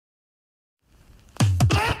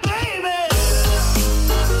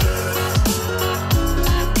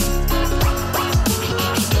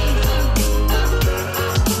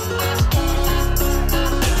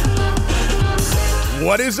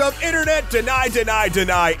What is up, Internet? Deny, deny,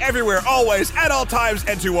 deny. Everywhere, always, at all times,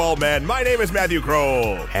 and to all men. My name is Matthew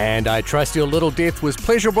Kroll. And I trust your little death was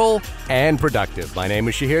pleasurable and productive. My name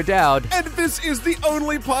is Shahir Dowd. And this is the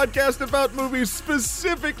only podcast about movies,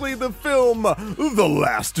 specifically the film The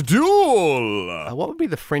Last Duel. What would be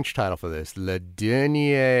the French title for this? Le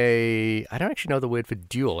Dernier... I don't actually know the word for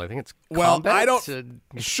duel. I think it's combat. I don't...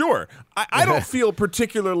 Sure. I don't feel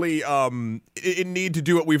particularly in need to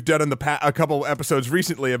do what we've done in a couple episodes recently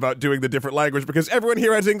about doing the different language, because everyone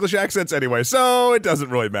here has English accents anyway, so it doesn't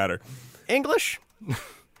really matter. English? Do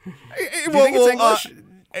you think it's English?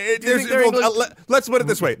 Let's put it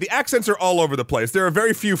this way. The accents are all over the place. There are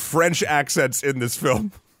very few French accents in this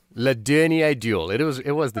film. Le Dernier Duel. It was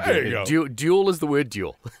the dernier. Duel is the word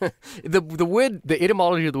duel. The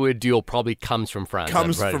etymology of the word duel probably comes from France.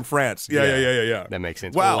 From France. Yeah. That makes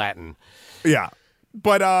sense. Wow. Or Latin. Yeah.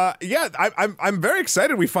 But I'm very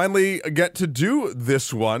excited. We finally get to do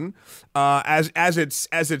this one, as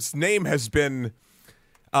its name has been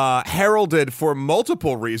heralded for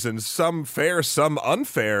multiple reasons, some fair, some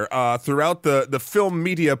unfair, throughout the film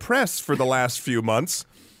media press for the last few months.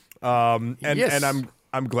 And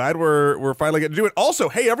I'm glad we're finally getting to do it. Also,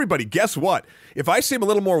 hey everybody, guess what? If I seem a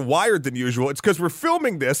little more wired than usual, it's because we're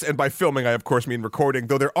filming this, and by filming I of course mean recording.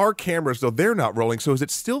 Though there are cameras, though they're not rolling. So is it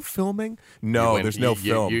still filming? No, there's no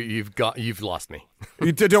film. You've lost me.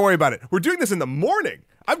 Don't worry about it. We're doing this in the morning.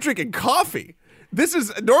 I'm drinking coffee.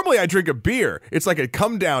 Normally I drink a beer. It's like a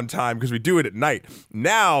come down time because we do it at night.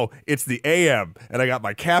 Now it's the AM, and I got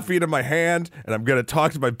my caffeine in my hand, and I'm going to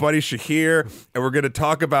talk to my buddy Shahir, and we're going to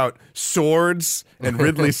talk about swords and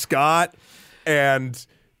Ridley Scott and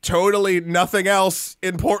totally nothing else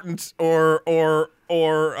important or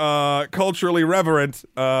culturally reverent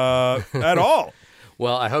at all.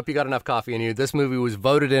 Well, I hope you got enough coffee in you. This movie was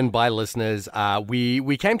voted in by listeners.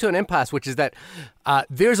 We came to an impasse, which is that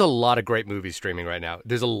there's a lot of great movies streaming right now.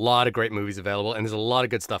 There's a lot of great movies available, and there's a lot of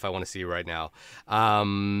good stuff I want to see right now. I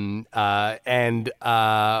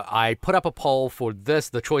put up a poll for this.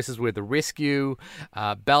 The choices were The Rescue,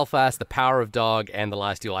 Belfast, The Power of Dog, and The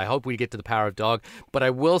Last Duel. I hope we get to The Power of Dog, but I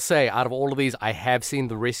will say, out of all of these, I have seen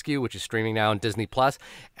The Rescue, which is streaming now on Disney+,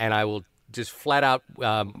 and I will just flat out,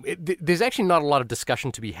 there's actually not a lot of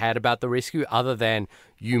discussion to be had about The Rescue other than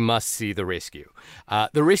you must see The Rescue.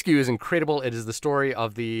 The Rescue is incredible. It is the story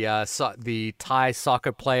of the Thai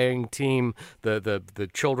soccer playing team, the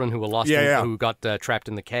children who were lost, who got trapped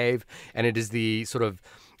in the cave, and it is the sort of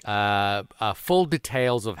full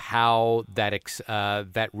details of how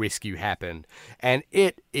that rescue happened, and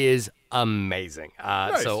it is amazing.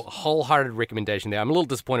 Nice. So wholehearted recommendation there. I'm a little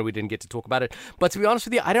disappointed we didn't get to talk about it, but to be honest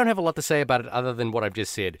with you, I don't have a lot to say about it other than what I've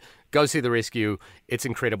just said. Go see The Rescue. It's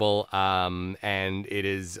incredible, and it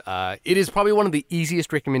is probably one of the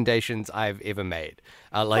easiest recommendations I've ever made.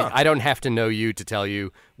 I don't have to know you to tell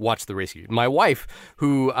you, watch The Rescue. My wife,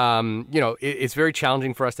 who, it's very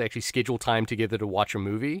challenging for us to actually schedule time together to watch a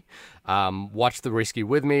movie, watch The Rescue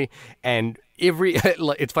with me, and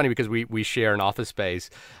it's funny because we share an office space.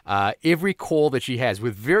 Every call that she has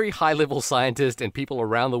with very high-level scientists and people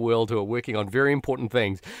around the world who are working on very important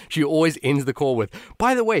things, she always ends the call with,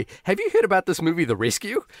 by the way, have you heard about this movie, The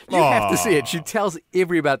Rescue? You have to see it. She tells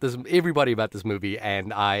everybody about this movie,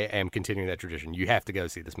 and I am continuing that tradition. You have to go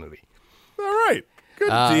see this movie. All right.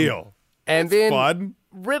 Good deal. And That's then fun.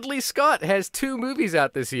 Ridley Scott has 2 movies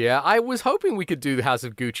out this year. I was hoping we could do The House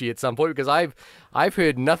of Gucci at some point because I've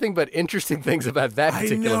heard nothing but interesting things about that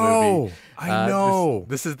particular movie. I know.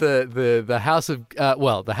 This is the House of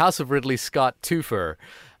the House of Ridley Scott twofer.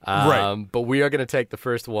 Right. But we are going to take the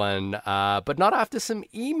first one, but not after some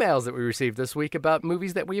emails that we received this week about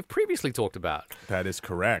movies that we have previously talked about. That is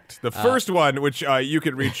correct. The first one, which you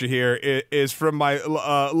can reach here, is from my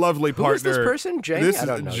lovely partner. Who is this person? Jamie? This I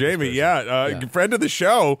don't know. is Jamie, friend of the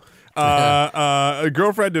show, a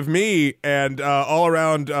girlfriend of me, and all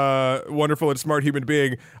around wonderful and smart human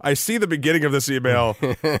being. I see the beginning of this email,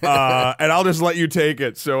 and I'll just let you take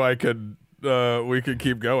it so we can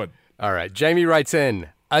keep going. All right. Jamie writes in,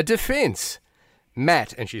 a defense.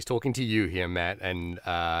 Matt, and she's talking to you here, Matt, and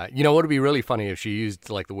what would be really funny if she used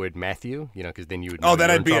like the word Matthew, because then you would know then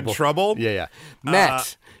you're I'd be in trouble? Yeah.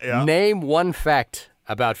 Matt, name one fact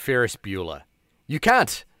about Ferris Bueller. You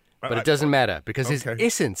can't, but it doesn't matter because his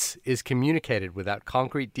essence is communicated without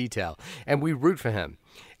concrete detail, and we root for him.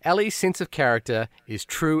 Ellie's sense of character is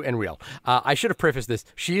true and real. I should have prefaced this.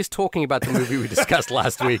 She is talking about the movie we discussed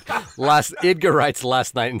last week. Edgar writes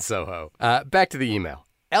Last Night in Soho. Back to the email.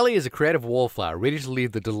 Ellie is a creative wallflower, ready to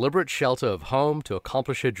leave the deliberate shelter of home to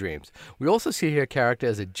accomplish her dreams. We also see her character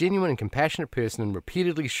as a genuine and compassionate person and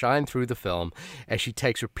repeatedly shine through the film as she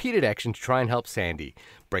takes repeated action to try and help Sandy,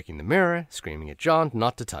 breaking the mirror, screaming at John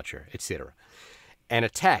not to touch her, etc. An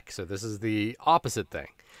attack, so this is the opposite thing.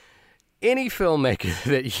 Any filmmaker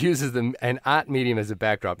that uses an art medium as a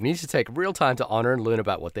backdrop needs to take real time to honor and learn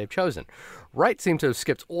about what they've chosen. Wright seemed to have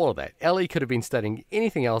skipped all of that. Ellie could have been studying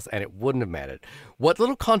anything else and it wouldn't have mattered. What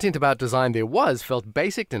little content about design there was felt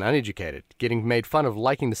basic and uneducated. Getting made fun of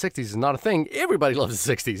liking the 60s is not a thing. Everybody loves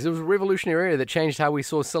the 60s. It was a revolutionary era that changed how we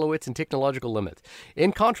saw silhouettes and technological limits.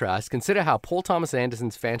 In contrast, consider how Paul Thomas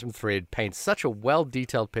Anderson's Phantom Thread paints such a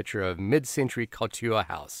well-detailed picture of mid-century couture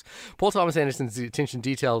house. Paul Thomas Anderson's attention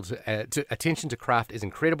to craft is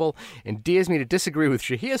incredible and dares me to disagree with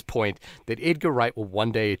Shahir's point that Edgar Wright will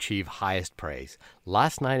one day achieve highest praise.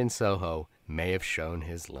 Last Night in Soho may have shown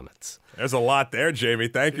his limits. There's a lot there, Jamie.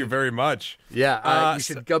 Thank you very much. Yeah, you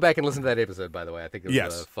should go back and listen to that episode, by the way. I think it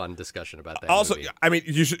was a fun discussion about that also, movie. I mean,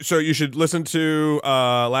 you should listen to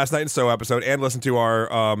Last Night in Soho episode and listen to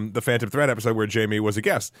our the Phantom Thread episode where Jamie was a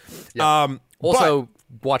guest. Yeah. Also,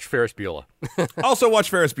 watch Ferris Bueller. Also watch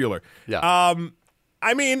Ferris Bueller. Yeah.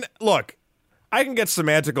 I mean, look, I can get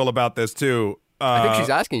semantical about this too. I think she's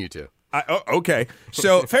asking you to. Okay.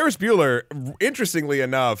 So Ferris Bueller, interestingly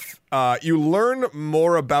enough, you learn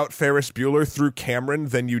more about Ferris Bueller through Cameron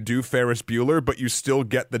than you do Ferris Bueller, but you still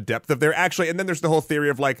get the depth of their actually. And then there's the whole theory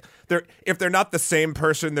of like, if they're not the same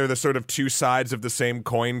person, they're the sort of two sides of the same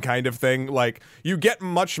coin kind of thing. Like you get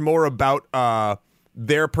much more about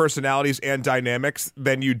their personalities and dynamics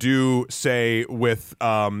than you do, say, with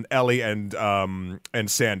Ellie and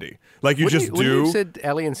Sandy. Like you Wouldn't do. You said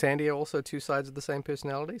Ellie and Sandy are also two sides of the same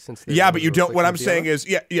personality. But you don't. What I'm saying is,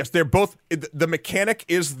 yes, they're both. The mechanic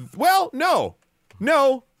is no,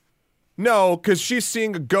 because she's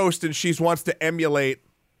seeing a ghost and she wants to emulate.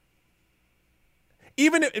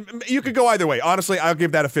 Even you could go either way. Honestly, I'll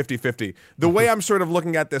give that a 50-50. The way I'm sort of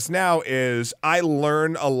looking at this now is I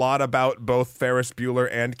learn a lot about both Ferris Bueller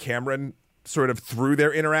and Cameron sort of through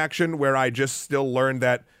their interaction, where I just still learn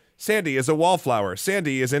that Sandy is a wallflower.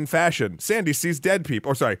 Sandy is in fashion. Sandy sees dead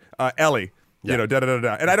people. Or sorry, Ellie. Yeah.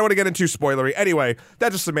 Da-da-da-da. And I don't want to get into spoilery. Anyway,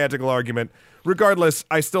 that's a semantical argument. Regardless,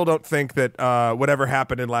 I still don't think that whatever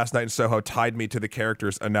happened in Last Night in Soho tied me to the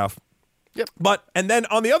characters enough. Yep. And then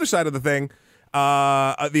on the other side of the thing,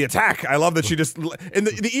 the attack. I love that she just in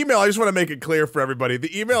the email. I just want to make it clear for everybody.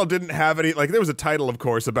 The email didn't have any there was a title, of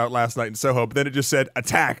course, about Last Night in Soho, but then it just said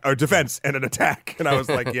attack or defense and an attack, and I was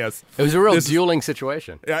like, yes, it was a real dueling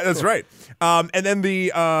situation. Yeah, that's right. And then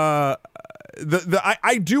I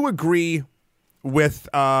do agree with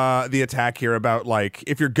the attack here about like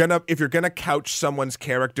if you're gonna couch someone's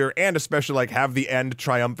character and especially like have the end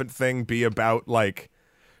triumphant thing be about like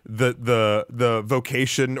the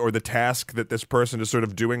vocation or the task that this person is sort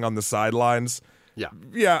of doing on the sidelines.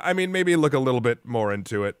 Yeah. I mean, maybe look a little bit more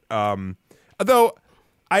into it. Though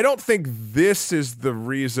I don't think this is the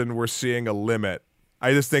reason we're seeing a limit.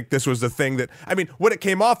 I just think this was the thing that what it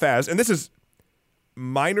came off as, and this is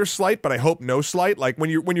minor slight, but I hope no slight. Like when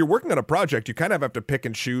you're working on a project, you kind of have to pick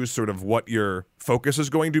and choose sort of what your focus is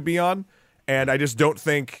going to be on, and I just don't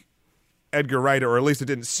think Edgar Wright, or at least it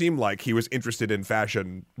didn't seem like he was interested in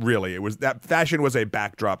fashion, really. It was that fashion was a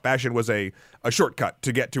backdrop. Fashion was a shortcut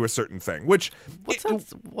to get to a certain thing, which...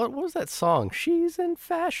 What was that song? She's in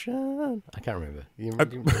fashion. I can't remember. You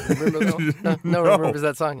remember that one? No one remembers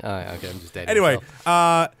that song? Oh, okay, I'm just dating Anyway,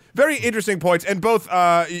 myself. Very interesting points, and both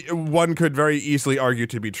one could very easily argue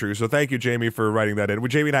to be true. So thank you, Jamie, for writing that in.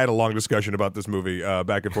 Jamie and I had a long discussion about this movie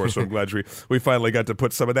back and forth, so I'm glad we finally got to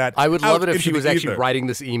put some of that. I would love it if she was actually writing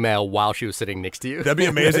this email while she was sitting next to you. That'd be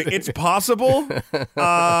amazing. It's possible.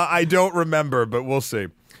 I don't remember, but we'll see.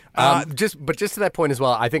 Just to that point as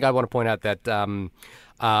well, I think I want to point out that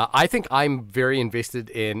I think I'm very invested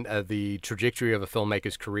in the trajectory of a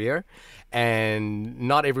filmmaker's career, and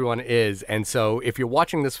not everyone is. And so if you're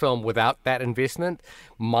watching this film without that investment,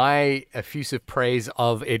 my effusive praise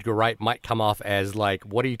of Edgar Wright might come off as like,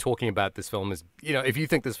 what are you talking about? This film is, if you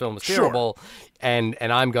think this film is terrible, and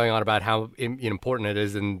I'm going on about how important it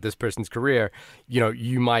is in this person's career,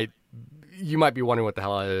 you might be wondering what the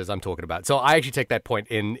hell it is I'm talking about. So I actually take that point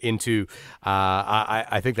into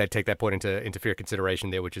I think I take that point into fair consideration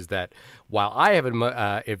there, which is that while I have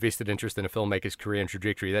a vested interest in a filmmaker's career and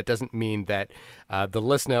trajectory, that doesn't mean that the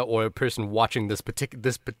listener or a person watching this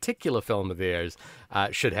particular film of theirs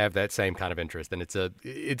should have that same kind of interest. And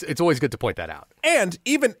it's always good to point that out. And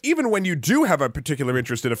even when you do have a particular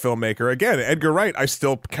interest in a filmmaker, again, Edgar Wright, I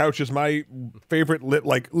still couch as my favorite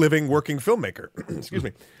living working filmmaker. Excuse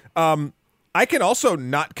me. I can also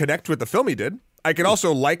not connect with the film he did. I can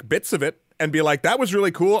also like bits of it and be like, that was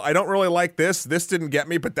really cool. I don't really like this. This didn't get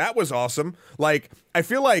me, but that was awesome. Like, I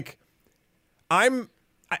feel like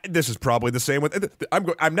this is probably the same with,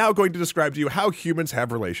 I'm now going to describe to you how humans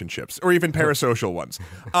have relationships, or even parasocial ones.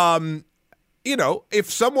 You know,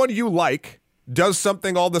 if someone you like does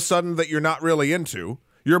something all of a sudden that you're not really into,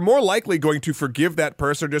 you're more likely going to forgive that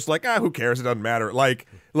person, just like, who cares? It doesn't matter. Like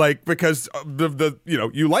because the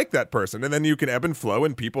you like that person, and then you can ebb and flow,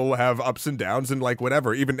 and people have ups and downs, and like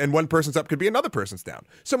whatever. And one person's up could be another person's down.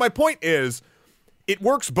 So my point is, it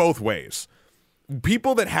works both ways.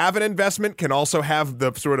 People that have an investment can also have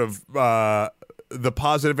the sort of the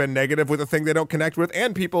positive and negative with a thing they don't connect with,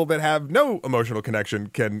 and people that have no emotional connection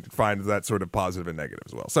can find that sort of positive and negative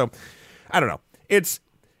as well. So I don't know. It's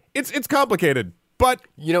complicated. But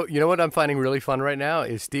you know what I'm finding really fun right now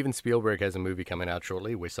is Steven Spielberg has a movie coming out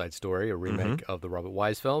shortly, West Side Story, a remake of the Robert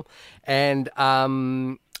Wise film, and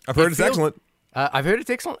I've heard it's excellent. I've heard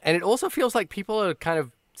it's excellent, and it also feels like people are kind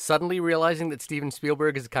of suddenly realizing that Steven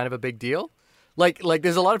Spielberg is kind of a big deal. Like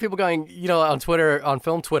there's a lot of people going, on Twitter, on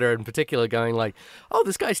film Twitter in particular, going like, oh,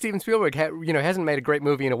 this guy Steven Spielberg, hasn't made a great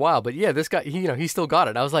movie in a while, but yeah, this guy, he still got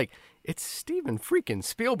it. I was like, it's Steven freaking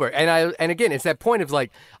Spielberg, and again, it's that point of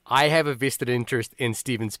like, I have a vested interest in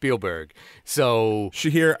Steven Spielberg, so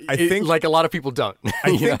Shahir, I think like a lot of people don't.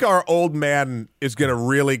 I think our old man is going to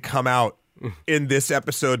really come out in this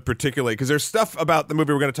episode, particularly because there's stuff about the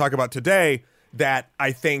movie we're going to talk about today that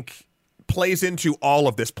I think plays into all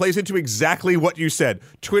of this, plays into exactly what you said.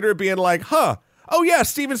 Twitter being like, oh yeah,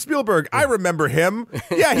 Steven Spielberg, I remember him.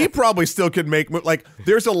 Yeah, he probably still could make, like,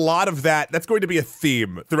 there's a lot of that. That's going to be a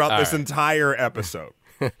theme throughout this entire episode.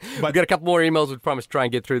 But we've got a couple more emails. We promised to try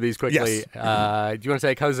and get through these quickly. Yes. Do you want to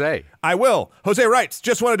take Jose? I will. Jose writes,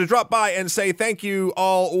 just wanted to drop by and say thank you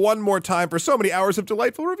all one more time for so many hours of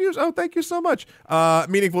delightful reviews. Oh, thank you so much.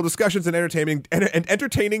 Meaningful discussions and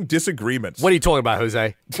entertaining disagreements. What are you talking about,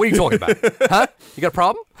 Jose? What are you talking about? Huh? You got a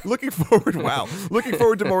problem? Looking forward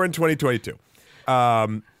to more in 2022.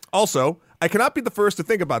 Also, I cannot be the first to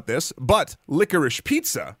think about this, but Licorice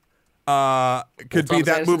Pizza could be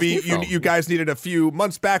that movie you guys needed a few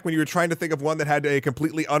months back when you were trying to think of one that had a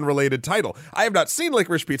completely unrelated title. I have not seen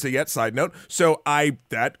Licorice Pizza yet, side note, so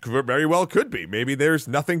that very well could be. Maybe there's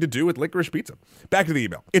nothing to do with Licorice Pizza. Back to the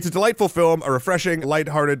email. It's a delightful film, a refreshing,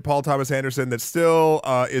 lighthearted Paul Thomas Anderson that still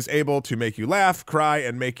is able to make you laugh, cry,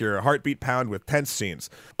 and make your heartbeat pound with tense scenes.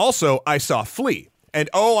 Also, I saw Flea. And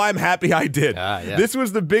I'm happy I did. Yeah. This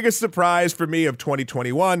was the biggest surprise for me of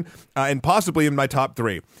 2021, and possibly in my top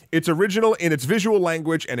 3. It's original in its visual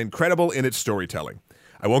language and incredible in its storytelling.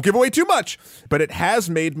 I won't give away too much, but it has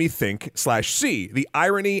made me think/see the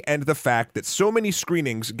irony and the fact that so many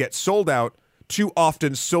screenings get sold out too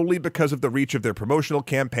often solely because of the reach of their promotional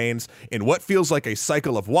campaigns in what feels like a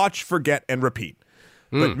cycle of watch, forget, and repeat.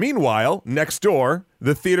 But meanwhile, next door,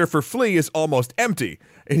 the theater for Flea is almost empty.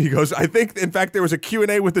 And he goes, I think, in fact, there was a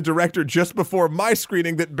Q&A with the director just before my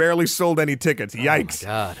screening that barely sold any tickets. Yikes. Oh,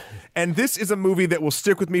 my God. And this is a movie that will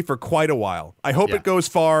stick with me for quite a while. I hope it goes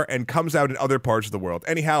far and comes out in other parts of the world.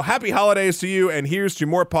 Anyhow, happy holidays to you, and here's to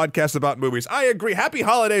more podcasts about movies. I agree. Happy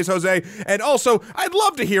holidays, Jose. And also, I'd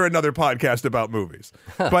love to hear another podcast about movies.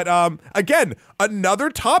 But again, another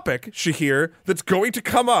topic, Shahir, that's going to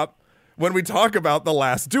come up when we talk about The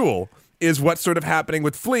Last Duel is what's sort of happening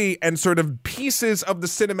with Flea and sort of pieces of the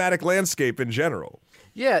cinematic landscape in general.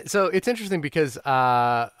 Yeah, so it's interesting because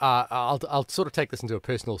I'll sort of take this into a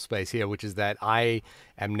personal space here, which is that I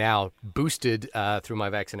am now boosted through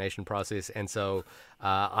my vaccination process, and so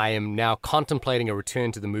I am now contemplating a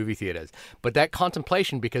return to the movie theaters. But that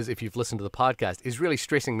contemplation, because if you've listened to the podcast, is really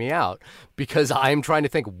stressing me out because I'm trying to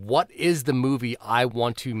think, what is the movie I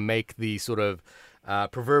want to make the sort of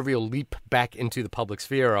proverbial leap back into the public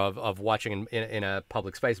sphere of watching in a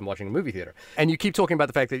public space and watching a movie theater. And you keep talking about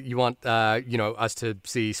the fact that you want us to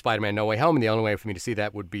see Spider-Man No Way Home, and the only way for me to see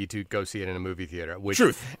that would be to go see it in a movie theater.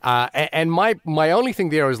 Truth. And my only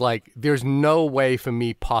thing there is like, there's no way for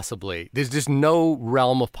me possibly. There's just no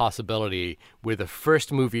realm of possibility where the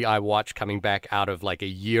first movie I watch coming back out of like a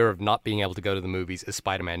year of not being able to go to the movies is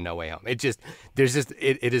Spider-Man No Way Home. It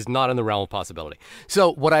is not in the realm of possibility.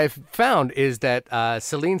 So what I've found is that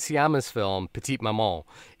Celine Sciamma's film Petite Maman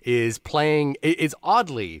is playing. It's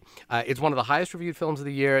oddly, it's one of the highest reviewed films of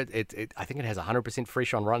the year. I think it has 100%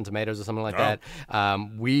 fresh on Rotten Tomatoes or something like that.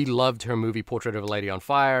 We loved her movie Portrait of a Lady on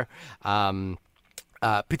Fire.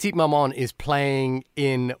 Petite Maman is playing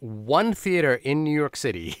in one theater in New York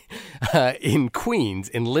City, in Queens,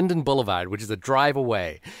 in Linden Boulevard, which is a drive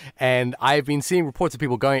away. And I've been seeing reports of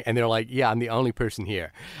people going, and they're like, yeah, I'm the only person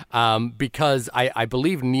here. Because I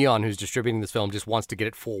believe Neon, who's distributing this film, just wants to get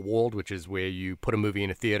it four-walled, which is where you put a movie in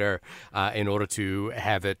a theater in order to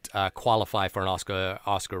have it qualify for an Oscar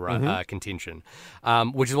contention,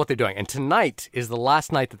 which is what they're doing. And tonight is the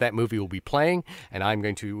last night that movie will be playing, and I'm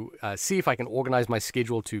going to see if I can organize my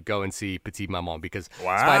schedule to go and see Petite Maman, because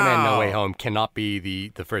Spider-Man No Way Home cannot be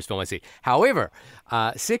the first film I see. However,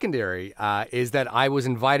 secondary is that I was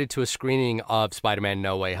invited to a screening of Spider-Man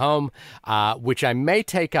No Way Home, which I may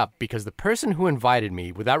take up because the person who invited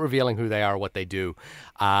me, without revealing who they are or what they do,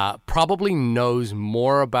 probably knows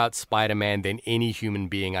more about Spider-Man than any human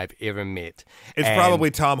being I've ever met. It's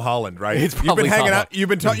probably Tom Holland, right? It's probably you've been hanging Tom out. You've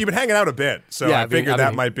been hanging out a bit, so yeah, I figured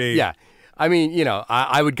that might be. Yeah. I mean, you know,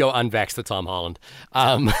 I would go unvaxxed for Tom Holland,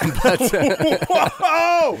 but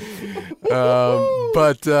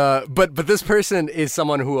this person is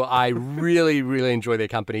someone who I really, really enjoy their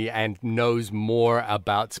company and knows more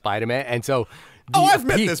about Spider-Man, and so. I've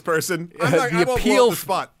met this person. I won't blow up the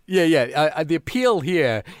spot. Yeah. The appeal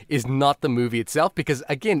here is not the movie itself, because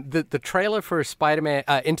again, the trailer for Spider-Man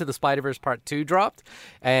Into the Spider-Verse Part 2 dropped,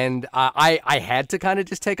 and I had to kind of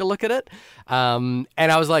just take a look at it, and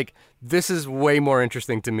I was like, this is way more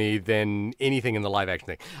interesting to me than anything in the live action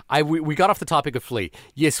thing. We got off the topic of Flea.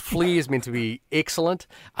 Yes, Flea is meant to be excellent.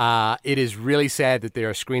 It is really sad that there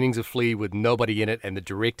are screenings of Flea with nobody in it, and the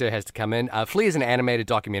director has to come in. Flea is an animated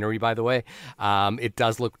documentary, by the way. It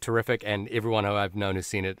does look terrific, and everyone who I've known who's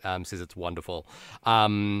seen it says it's wonderful.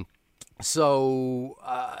 So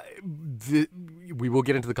we will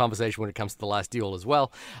get into the conversation when it comes to The Last Duel as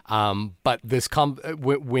well. But this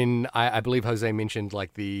when I believe Jose mentioned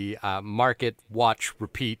like the market, watch,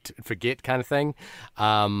 repeat, forget kind of thing,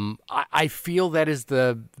 I feel that is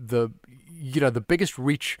the biggest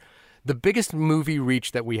reach. The biggest movie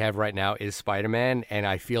reach that we have right now is Spider-Man, and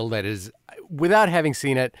I feel that is, without having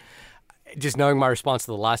seen it, just knowing my response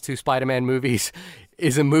to the last two Spider-Man movies,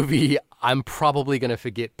 is a movie I'm probably going to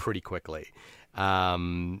forget pretty quickly.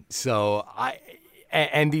 And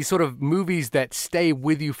these sort of movies that stay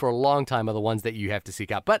with you for a long time are the ones that you have to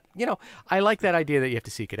seek out. But, you know, I like that idea that you have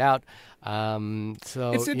to seek it out.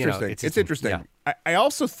 So it's interesting. You know, it's interesting. Yeah. I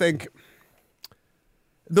also think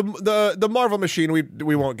the Marvel machine,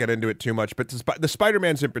 we won't get into it too much, but the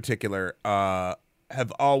Spider-Mans in particular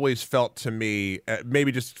have always felt to me,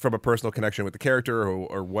 maybe just from a personal connection with the character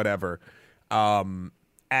or whatever,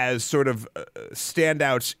 as sort of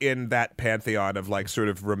standouts in that pantheon of like sort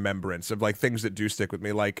of remembrance of like things that do stick with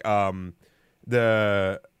me, like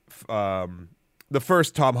the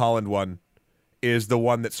first Tom Holland one is the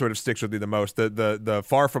one that sort of sticks with me the most. The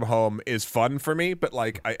Far From Home is fun for me, but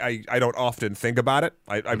like I don't often think about it.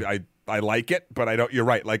 I like it, but I don't. You're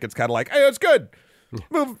right. Like it's kind of like, hey, it's good.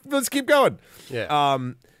 Let's keep going. Yeah.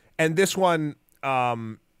 And this one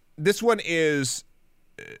is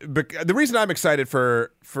the reason I'm excited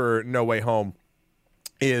for No Way Home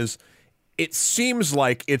is it seems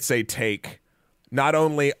like it's a take not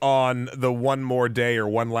only on the One More Day or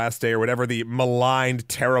One Last Day or whatever the maligned,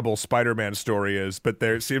 terrible Spider-Man story is, but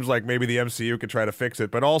it seems like maybe the MCU could try to fix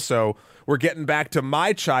it. But also, we're getting back to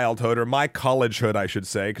my childhood, or my collegehood, I should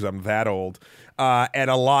say, because I'm that old,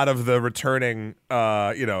 and a lot of the returning,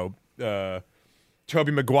 Tobey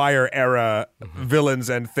Maguire era villains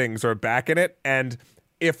and things are back in it. And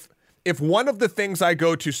if one of the things I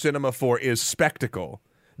go to cinema for is spectacle,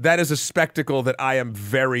 that is a spectacle that I am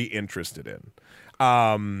very interested in.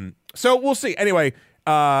 So we'll see. Anyway,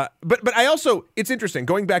 but I also, it's interesting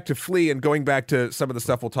going back to Flea and going back to some of the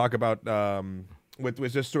stuff we'll talk about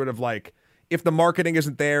with just sort of like, if the marketing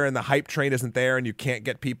isn't there and the hype train isn't there and you can't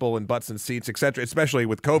get people in butts and seats, etc., especially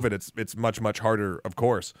with COVID, it's much, much harder, of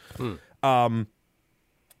course. I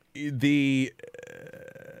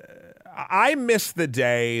miss the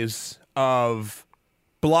days of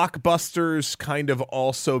blockbusters kind of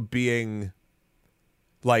also being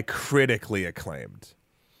like critically acclaimed.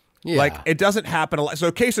 Yeah. Like it doesn't happen a lot.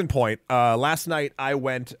 So case in point, last night I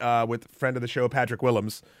went with a friend of the show, Patrick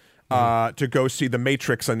Willems, to go see The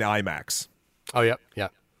Matrix in IMAX. Oh, yeah. Yeah.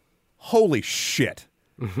 Holy shit.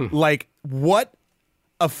 Like what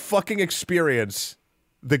a fucking experience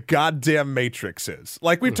the goddamn Matrix is.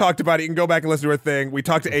 Like we've talked about it. You can go back and listen to our thing. We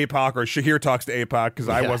talked to APOC, or Shahir talks to APOC because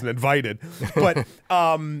I wasn't invited. But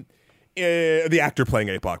the actor playing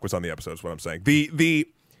APOC was on the episode is what I'm saying.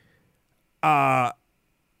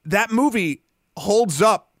 That movie holds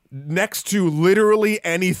up next to literally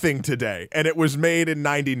anything today, and it was made in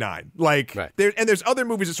 99. Like, right. there's other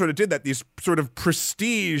movies that sort of did that, these sort of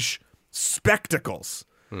prestige spectacles.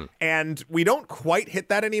 And we don't quite hit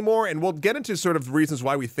that anymore, and we'll get into sort of reasons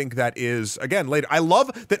why we think that is, again, later. I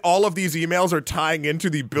love that all of these emails are tying into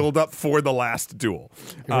the build-up for The Last Duel.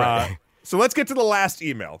 Right. So let's get to the last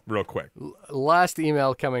email real quick. Last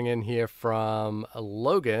email coming in here from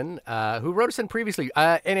Logan, who wrote us in previously.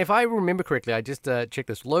 And if I remember correctly, I just checked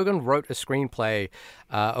this. Logan wrote a screenplay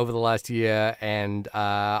over the last year, and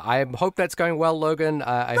I hope that's going well, Logan.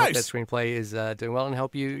 I hope that screenplay is doing well and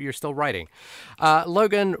help you. You're still writing.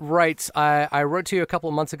 Logan writes, I wrote to you a couple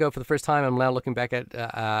of months ago for the first time. I'm now looking back at it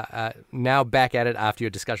after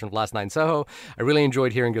your discussion of Last Night in Soho. I really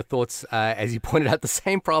enjoyed hearing your thoughts as you pointed out the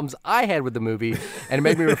same problems I had with the movie, and it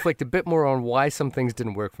made me reflect a bit more on why some things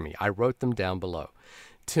didn't work for me. I wrote them down below.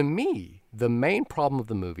 To me, the main problem of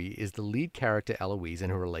the movie is the lead character Eloise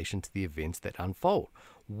and her relation to the events that unfold.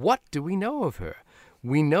 What do we know of her?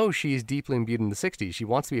 We know she is deeply imbued in the 60s. She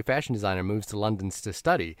wants to be a fashion designer, moves to London to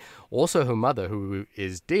study. Also, her mother, who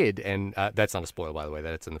is dead, and that's not a spoiler, by the way,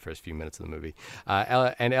 that's in the first few minutes of the movie.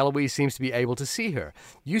 And Eloise seems to be able to see her.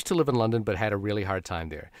 Used to live in London, but had a really hard time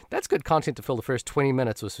there. That's good content to fill the first 20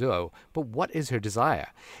 minutes or so, but what is her desire?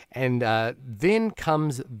 And then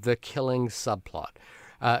comes the killing subplot.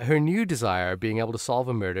 Her new desire, being able to solve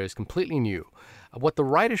a murder, is completely new. What the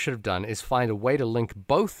writer should have done is find a way to link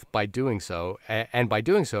both by doing so, and by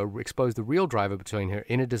doing so, expose the real driver between her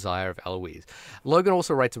inner desire of Eloise. Logan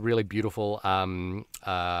also writes a really beautiful point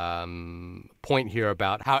here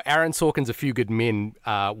about how Aaron Sorkin's A Few Good Men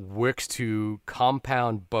works to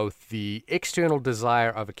compound both the external desire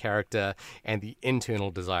of a character and the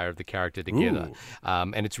internal desire of the character together.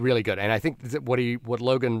 And it's really good. And I think that what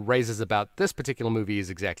Logan raises about this particular movie is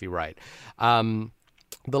exactly right.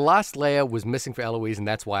 The last layer was missing for Eloise, and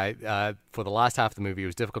that's why for the last half of the movie it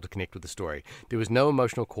was difficult to connect with the story. There was no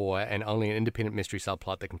emotional core and only an independent mystery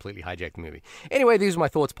subplot that completely hijacked the movie. Anyway, these are my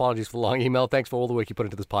thoughts. Apologies for the long email. Thanks for all the work you put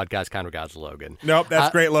into this podcast. Kind regards, Logan. Nope,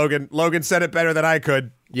 that's great, Logan. Logan said it better than I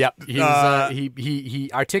could. Yep. He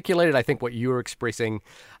articulated, I think, what you were expressing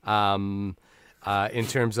in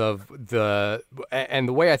terms of the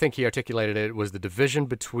way I think he articulated it was the division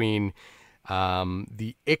between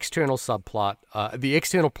the external subplot, the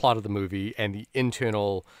external plot of the movie, and the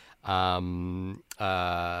internal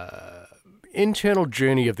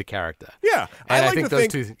journey of the character. Yeah, and I think those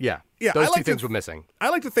two things were missing. I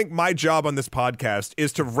like to think my job on this podcast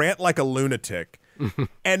is to rant like a lunatic.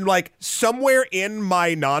 And like somewhere in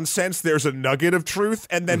my nonsense there's a nugget of truth,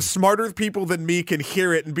 and then smarter people than me can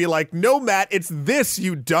hear it and be like, no, Matt, it's this,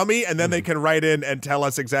 you dummy, and then they can write in and tell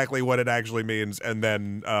us exactly what it actually means, and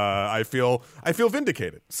then I feel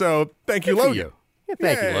vindicated. So thank you, Logan. Yeah,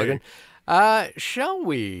 thank you, Logan.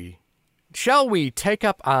 Shall we take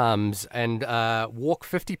up arms and walk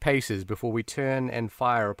 50 paces before we turn and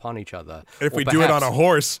fire upon each other? If we do it on a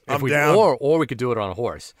horse, I'm down. Or we could do it on a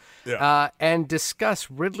horse. Yeah. And discuss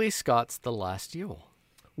Ridley Scott's The Last Duel.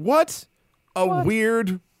 What a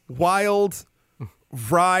weird, wild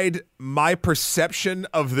ride my perception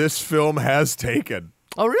of this film has taken.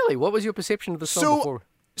 Oh, really? What was your perception of the film before?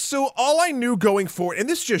 So all I knew going forward, and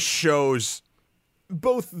this just shows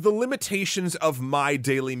both the limitations of my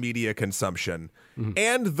daily media consumption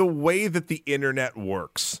and the way that the internet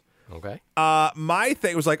works. Okay. My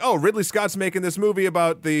thing was like, oh, Ridley Scott's making this movie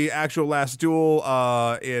about the actual Last Duel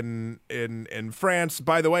in France.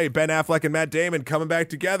 By the way, Ben Affleck and Matt Damon coming back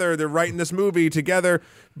together. They're writing this movie together.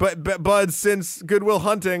 But Bud, since Good Will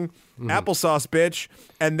Hunting, applesauce, bitch.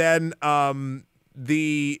 And then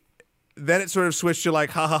then it sort of switched to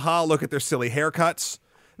like, ha ha ha, look at their silly haircuts.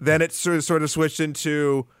 Then it sort of switched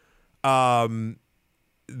into the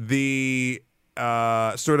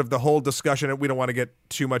sort of the whole discussion, and we don't want to get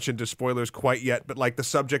too much into spoilers quite yet, but like the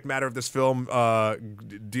subject matter of this film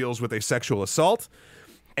deals with a sexual assault.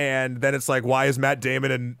 And then it's like, why is Matt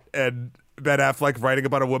Damon and Ben Affleck writing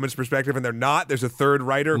about a woman's perspective, and they're not? There's a third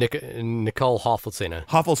writer. Nicole Hoffelsiner.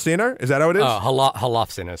 Hoffelsiner? Is that how it is?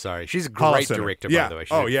 Holofcener, sorry. She's a great director, by the way.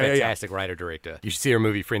 She's a fantastic writer-director. You should see her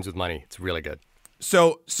movie, Friends with Money. It's really good.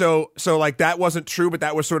 So like that wasn't true, but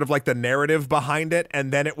that was sort of like the narrative behind it.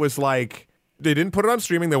 And then it was like, they didn't put it on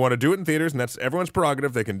streaming. They want to do it in theaters, and that's everyone's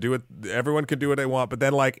prerogative. They can do it. Everyone can do what they want. But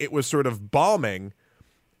then like it was sort of bombing,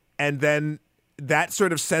 and then that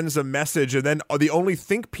sort of sends a message. And then the only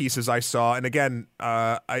think pieces I saw, and again,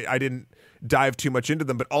 I didn't dive too much into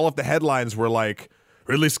them, but all of the headlines were like,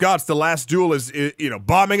 Ridley Scott's The Last Duel is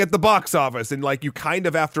bombing at the box office, and like you kind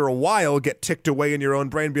of after a while get ticked away in your own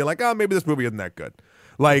brain, being like, oh, maybe this movie isn't that good.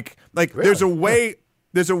 Like really? there's a way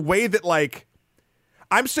that like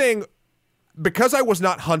I'm saying because I was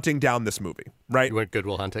not hunting down this movie, right? You weren't Good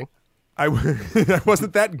Will Hunting? I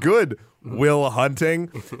wasn't that good, Will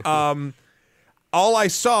Hunting. All I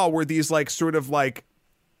saw were these like sort of like,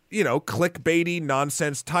 you know, clickbaity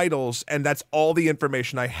nonsense titles, and that's all the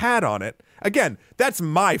information I had on it. Again, that's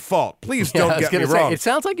my fault. Please don't get me wrong. It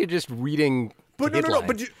sounds like you're just reading. But no.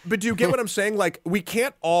 But do you get what I'm saying? Like, we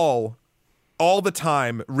can't all the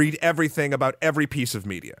time read everything about every piece of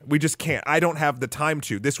media. We just can't. I don't have the time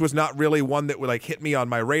to. This was not really one that would like hit me on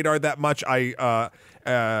my radar that much. I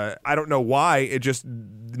don't know why. It just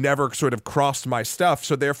never sort of crossed my stuff.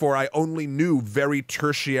 So therefore, I only knew very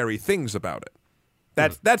tertiary things about it.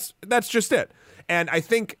 That's just it. And I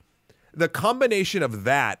think the combination of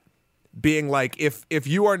that being like, if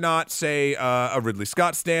you are not, say, a Ridley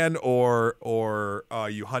Scott stan or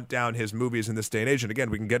you hunt down his movies in this day and age, and again,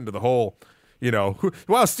 we can get into the whole, you know,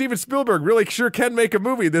 wow, Steven Spielberg really sure can make a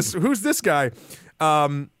movie. Who's this guy?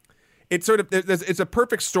 It's sort of it's a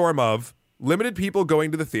perfect storm of limited people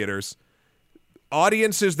going to the theaters,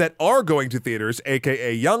 audiences that are going to theaters,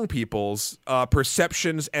 aka young people's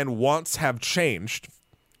perceptions and wants have changed,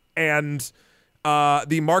 and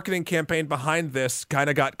the marketing campaign behind this kind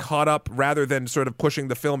of got caught up rather than sort of pushing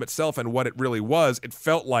the film itself and what it really was. It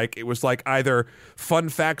felt like it was like either fun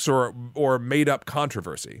facts or made up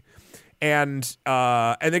controversy. And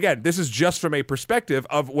again, this is just from a perspective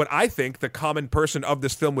of what I think the common person of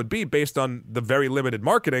this film would be based on the very limited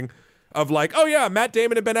marketing of like, oh yeah, Matt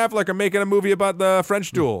Damon and Ben Affleck are making a movie about the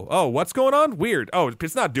French duel. Oh, what's going on? Weird. Oh,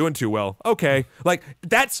 it's not doing too well. Okay. Like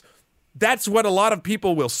that's what a lot of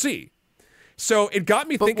people will see. So it got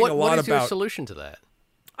me thinking a lot about. What is your solution to that?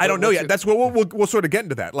 I don't know yet. That's what we'll sort of get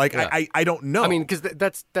into that. Like, yeah. I don't know. I mean, because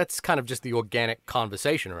that's kind of just the organic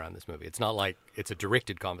conversation around this movie. It's not like it's a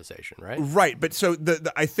directed conversation, right? Right. But so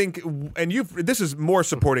I think, and this is more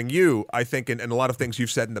supporting you, I think, in a lot of things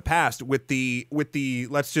you've said in the past with the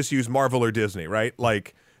let's just use Marvel or Disney, right?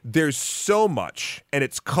 Like, there's so much, and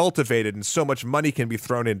it's cultivated, and so much money can be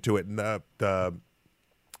thrown into it, and the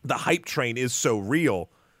hype train is so real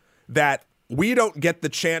that we don't get the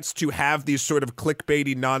chance to have these sort of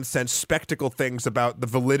clickbaity nonsense spectacle things about the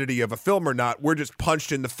validity of a film or not. We're just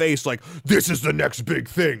punched in the face like, this is the next big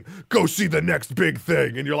thing. Go see the next big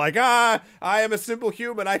thing. And you're like, I am a simple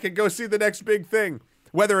human. I can go see the next big thing,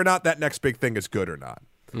 whether or not that next big thing is good or not.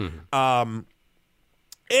 Mm-hmm.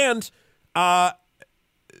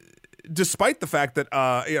 Despite the fact that,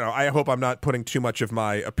 I hope I'm not putting too much of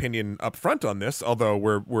my opinion up front on this, although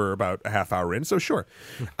we're about a half hour in, so sure.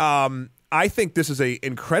 I think this is a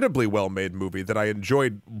incredibly well-made movie that I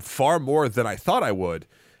enjoyed far more than I thought I would.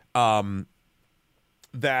 I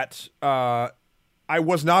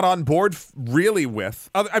was not on board really with.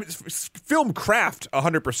 Film craft,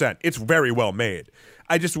 100%. It's very well made.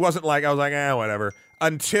 I just wasn't like, I was like, whatever.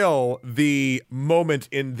 Until the moment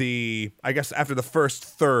in the, I guess after the first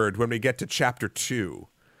third, when we get to chapter 2.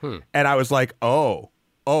 And I was like, oh,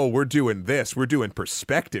 we're doing this. We're doing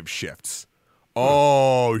perspective shifts.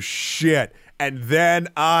 Oh, shit. And then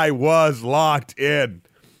I was locked in.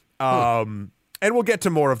 And we'll get to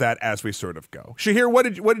more of that as we sort of go. Shahir, what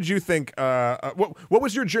did you think? What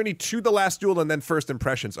was your journey to The Last Duel and then first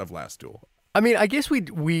impressions of Last Duel? I mean, I guess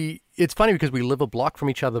we it's funny because we live a block from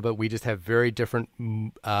each other, but we just have very different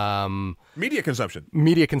media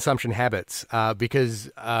consumption habits. Because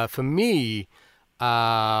for me,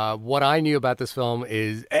 what I knew about this film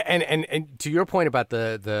is, and to your point about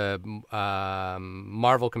the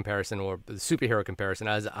Marvel comparison or the superhero comparison,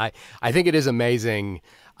 I think it is amazing.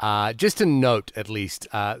 Just to note, at least,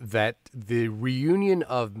 that the reunion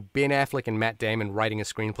of Ben Affleck and Matt Damon writing a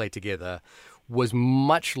screenplay together was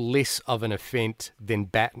much less of an event than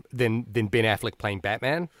Ben Affleck playing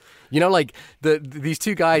Batman. You know, like these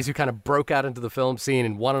two guys who kind of broke out into the film scene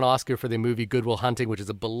and won an Oscar for their movie Good Will Hunting, which is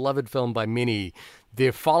a beloved film by many.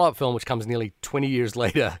 Their follow-up film, which comes nearly 20 years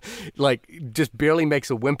later, like just barely makes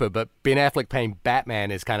a whimper. But Ben Affleck playing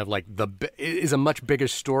Batman is kind of like is a much bigger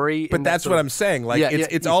story. But that's what I'm saying. Like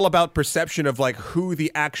it's all about perception of like who the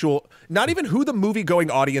actual, not even who the movie-going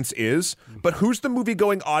audience is, but who's the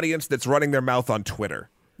movie-going audience that's running their mouth on Twitter.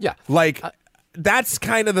 Yeah, like that's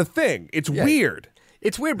kind of the thing. It's weird.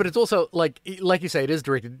 It's weird, but it's also, like you say, it is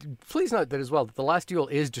directed. Please note that as well, that The Last Duel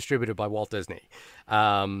is distributed by Walt Disney.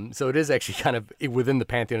 So it is actually kind of within the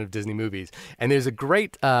pantheon of Disney movies. And there's a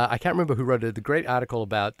great, I can't remember who wrote it, the great article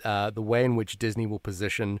about the way in which Disney will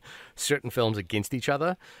position certain films against each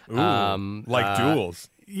other. Like duels.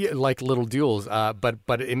 Yeah, like little duels,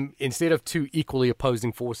 instead of two equally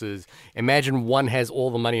opposing forces, imagine one has all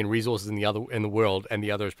the money and resources in the world, and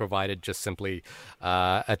the other is provided just simply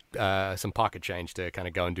some pocket change to kind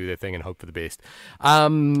of go and do their thing and hope for the best.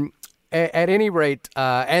 At any rate,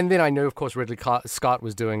 and then I know, of course, Ridley Scott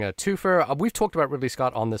was doing a twofer. We've talked about Ridley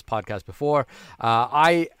Scott on this podcast before.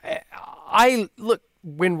 I look,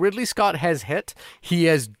 when Ridley Scott has hit, he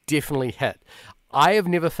has definitely hit. I have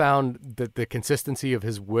never found that the consistency of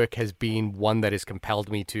his work has been one that has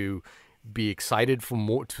compelled me to be excited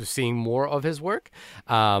for seeing more of his work.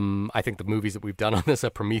 I think the movies that we've done on this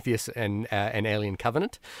are Prometheus and Alien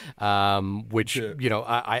Covenant, which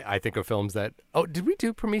I think are films that. Oh, did we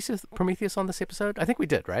do Prometheus on this episode? I think we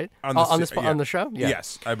did, right? On the show. Yeah.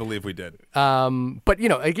 Yes, I believe we did. But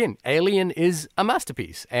again, Alien is a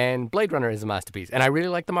masterpiece, and Blade Runner is a masterpiece, and I really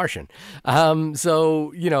like The Martian. Martian's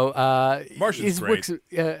great.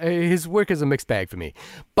 His work is a mixed bag for me,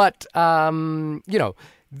 but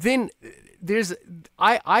then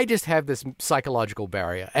I just have this psychological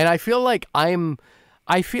barrier, and I feel like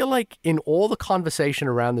in all the conversation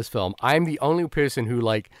around this film, I'm the only person who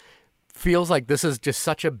feels like this is just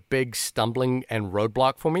such a big stumbling and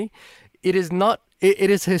roadblock for me. It is not. It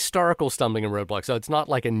is historical stumbling and roadblock, so it's not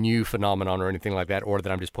like a new phenomenon or anything like that, or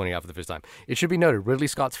that I'm just pointing out for the first time. It should be noted, Ridley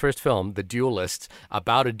Scott's first film, The Duelists,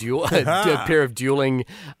 about a pair of dueling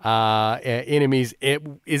enemies, it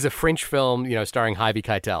is a French film, starring Harvey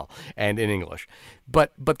Keitel, and in English.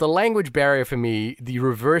 But the language barrier for me, the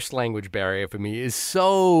reverse language barrier for me, is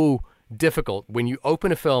so difficult when you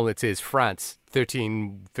open a film that says France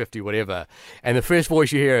 1350 whatever, and the first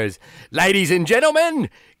voice you hear is, "Ladies and gentlemen,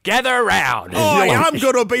 gather around." I'm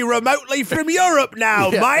going to be remotely from Europe now,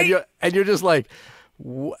 mate. And you're just like,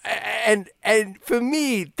 and for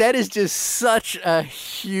me, that is just such a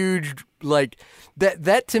huge,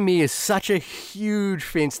 that to me is such a huge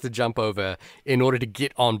fence to jump over in order to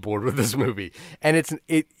get on board with this movie. And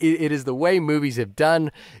it is the way movies have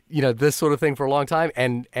done, this sort of thing for a long time.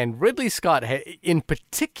 And Ridley Scott in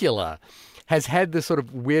particular has had this sort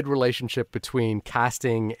of weird relationship between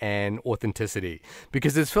casting and authenticity,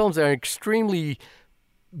 because his films are extremely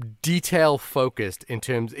detail focused in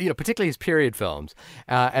terms, particularly his period films.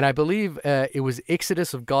 And I believe it was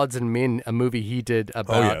Exodus of Gods and Men, a movie he did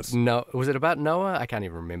about, was it about Noah? I can't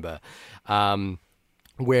even remember.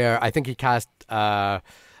 Where I think he cast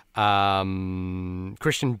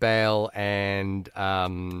Christian Bale and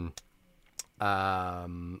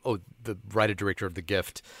the writer-director of The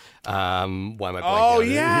Gift. Why am I blanking? Oh,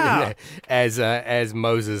 yeah. as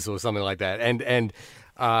Moses or something like that. And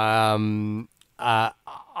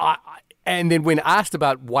then when asked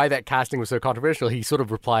about why that casting was so controversial, he sort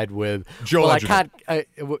of replied with, Joel Edgerton.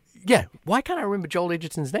 Why can't I remember Joel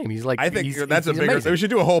Edgerton's name? He's like, I think that's he's a bigger. amazing. We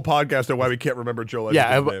should do a whole podcast on why we can't remember Joel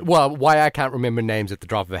Edgerton's name. Well, why I can't remember names at the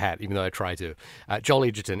drop of a hat, even though I try to. Joel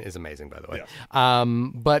Edgerton is amazing, by the way. Yeah.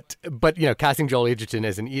 But casting Joel Edgerton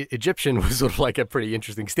as an Egyptian was sort of like a pretty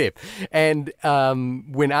interesting step. And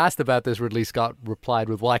when asked about this, Ridley Scott replied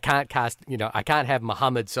with, "Well, I can't have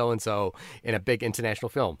Muhammad so and so in a big international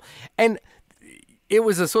film." And it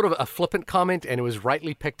was a sort of a flippant comment, and it was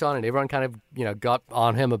rightly picked on, and everyone kind of, got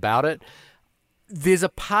on him about it. There's a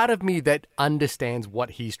part of me that understands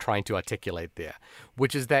what he's trying to articulate there,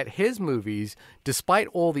 which is that his movies, despite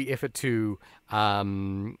all the effort to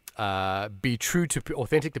be true to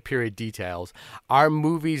authentic to period details, are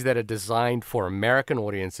movies that are designed for American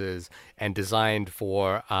audiences and designed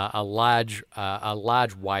for a large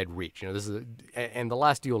wide reach. And The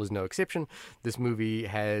Last Duel is no exception. This movie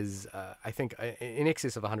has, I think, in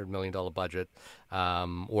excess of $100 million budget, it has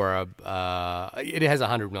a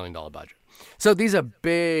 $100 million budget. So these are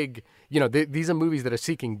big. These are movies that are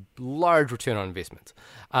seeking large return on investment.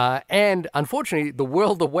 And unfortunately, the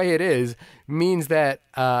world the way it is means that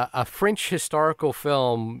a French historical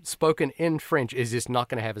film spoken in French is just not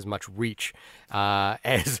going to have as much reach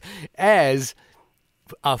as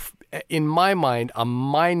in my mind, a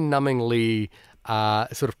mind-numbingly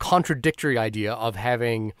sort of contradictory idea of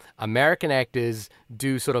having American actors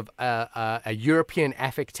do sort of a European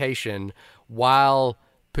affectation while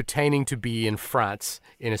pertaining to be in France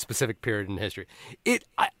in a specific period in history.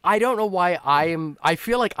 I don't know why I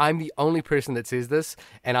feel like I'm the only person that says this,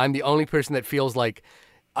 and I'm the only person that feels like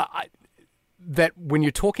that when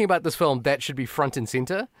you're talking about this film, that should be front and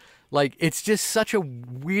center. Like, it's just such a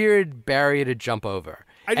weird barrier to jump over.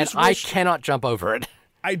 I cannot jump over it.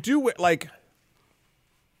 I do,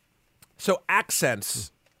 So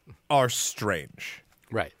accents are strange.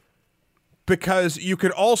 Right. Because you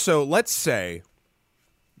could also, let's say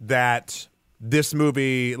that this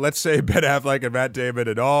movie, let's say Ben Affleck and Matt Damon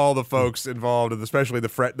and all the folks involved, and especially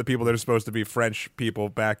the people that are supposed to be French people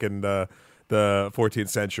back in the 14th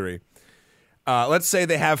century. Let's say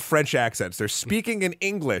they have French accents. They're speaking in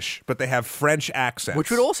English, but they have French accents.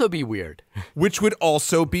 Which would also be weird.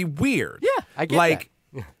 Yeah, I get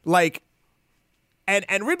that. Like,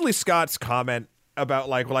 and Ridley Scott's comment about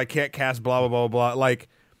like, well, I can't cast blah, blah, blah, blah. Like,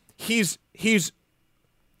 he's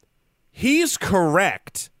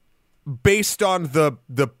correct based on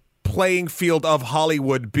the playing field of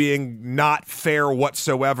Hollywood being not fair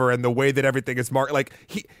whatsoever and the way that everything is marked. Like,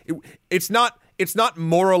 it's not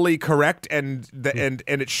morally correct, and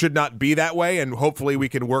it should not be that way, and hopefully we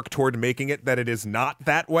can work toward making it that it is not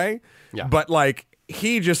that way. Yeah. But like,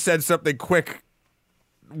 he just said something quick,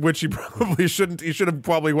 which he probably shouldn't. He should have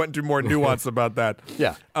probably went into more nuance about that.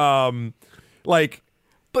 Yeah. But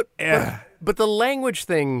the language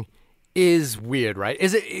thing is weird, right?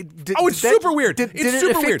 Is it? It's super weird. Did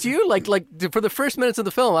it affect you? Like for the first minutes of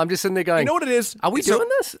the film, I'm just sitting there going, you know what it is? Are we doing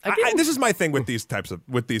this again? This is my thing with these types of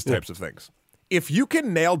things. If you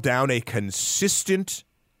can nail down a consistent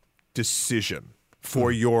decision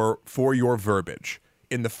for your verbiage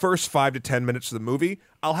in the first 5 to 10 minutes of the movie,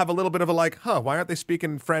 I'll have a little bit of a like, why aren't they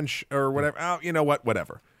speaking French or whatever? Oh, you know what?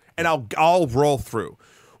 Whatever. And I'll roll through.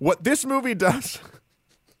 What this movie does,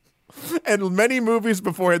 and many movies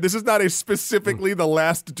before it, this is not a specifically the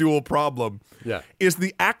Last Duel problem. Yeah. Is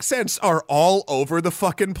the accents are all over the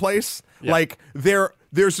fucking place. Yeah. Like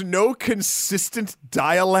there's no consistent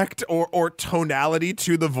dialect or tonality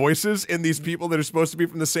to the voices in these people that are supposed to be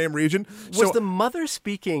from the same region. Was the mother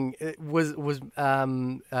speaking? Was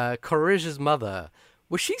Courage's mother?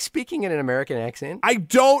 Was she speaking in an American accent? I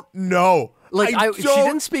don't know. She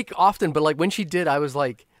didn't speak often, but like when she did, I was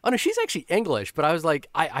like, oh no, she's actually English. But I was like,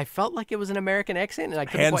 I felt like it was an American accent, and I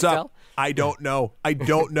couldn't quite tell. I don't know.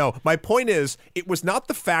 My point is, it was not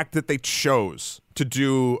the fact that they chose to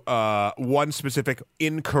do one specific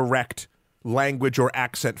incorrect language or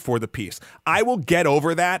accent for the piece. I will get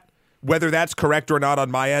over that. Whether that's correct or not on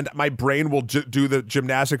my end, my brain will do the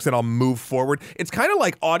gymnastics and I'll move forward. It's kind of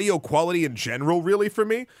like audio quality in general, really, for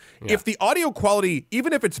me. Yeah. If the audio quality,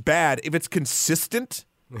 even if it's bad, if it's consistent,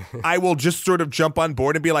 I will just sort of jump on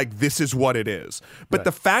board and be like, this is what it is. But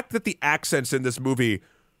the fact that the accents in this movie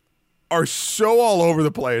are so all over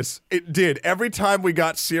the place, it did. Every time we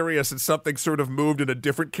got serious and something sort of moved and a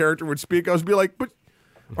different character would speak, I was be like, but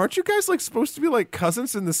aren't you guys like supposed to be like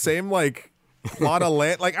cousins in the same like plot of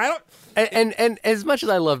land? Like, I don't. And as much as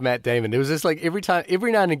I love Matt Damon, it was just like every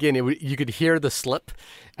now and again, you could hear the slip,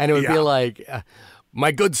 and it would be like,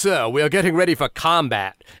 my good sir, we are getting ready for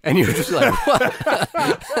combat. And you're just like,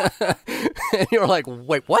 what? And you're like,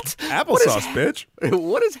 wait, what? Applesauce, bitch.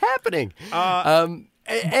 What is happening?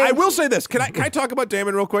 I will say this. Can I talk about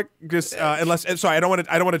Damon real quick? Just sorry, I don't want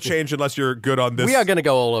to change unless you're good on this. We are going to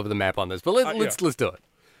go all over the map on this, but let's do it.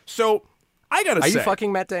 So I gotta say, are you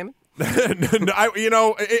fucking Matt Damon?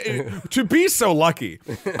 No, to be so lucky.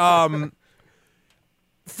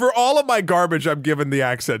 For all of my garbage, I'm given the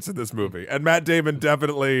accents in this movie, and Matt Damon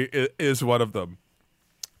definitely is one of them.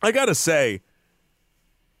 I gotta say,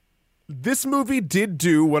 this movie did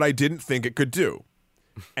do what I didn't think it could do,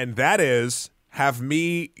 and that is have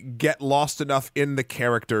me get lost enough in the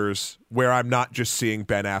characters where I'm not just seeing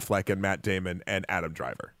Ben Affleck and Matt Damon and Adam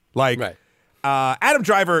Driver. Like, right. Adam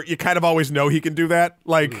Driver, you kind of always know he can do that.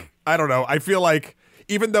 Like, I don't know. I feel like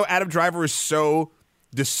even though Adam Driver is so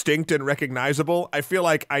distinct and recognizable, I feel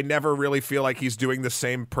like I never really feel like he's doing the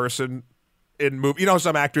same person in movie. You know,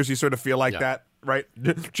 some actors you sort of feel like that, right?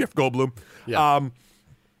 Jeff Goldblum. Yeah.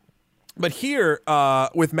 But here,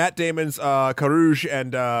 with Matt Damon's Carouge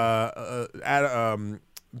and Ben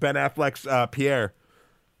Affleck's Pierre,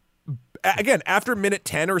 again, after minute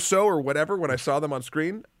 10 or so or whatever, when I saw them on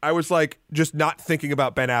screen, I was like just not thinking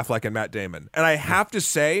about Ben Affleck and Matt Damon. And I have to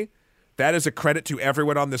say, that is a credit to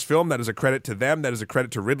everyone on this film. That is a credit to them. That is a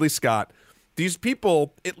credit to Ridley Scott. These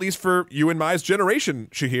people, at least for you and my generation,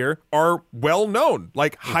 Shahir, are well known.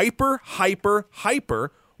 Like hyper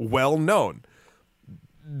well known.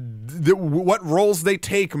 What roles they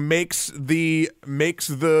take makes the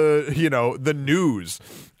the news,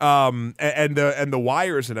 and the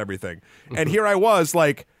wires and everything. And here I was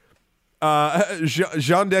like,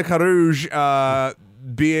 Jean de Carouge,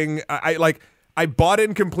 being I bought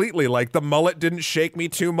in completely. Like, the mullet didn't shake me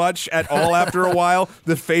too much at all after a while.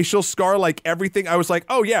 The facial scar, like everything, I was like,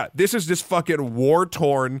 oh yeah, this is this fucking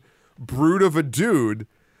war-torn brute of a dude.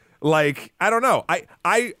 Like, I don't know.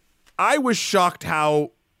 I was shocked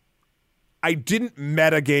how I didn't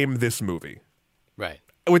metagame this movie. Right.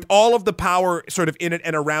 With all of the power sort of in it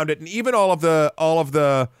and around it, and even all of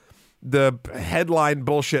the headline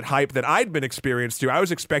bullshit hype that I'd been experienced to, I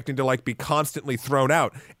was expecting to like be constantly thrown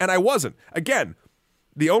out, and I wasn't. Again,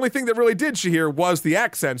 the only thing that really did Shahir was the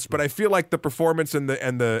accents, but I feel like the performance and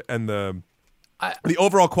the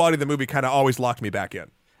overall quality of the movie kind of always locked me back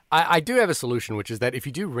in. I do have a solution, which is that if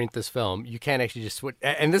you do rent this film, you can actually just switch.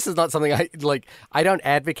 And this is not something I like. I don't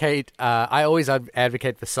advocate. I always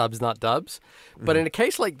advocate for subs, not dubs. But in a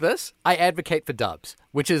case like this, I advocate for dubs,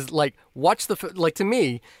 which is like watch the like. To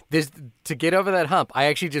me, there's to get over that hump. I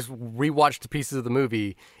actually just rewatched the pieces of the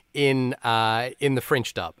movie in the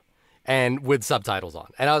French dub and with subtitles on,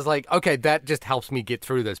 and I was like, okay, that just helps me get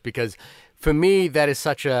through this because for me that is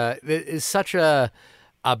such a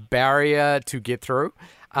barrier to get through.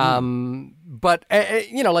 But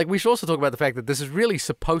like we should also talk about the fact that this is really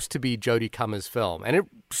supposed to be Jodie Comer's film, and it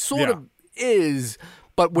sort of is.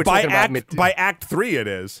 But we're talking about by Act 3, it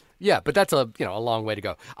is. Yeah, but that's a long way to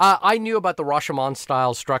go. I knew about the Rashomon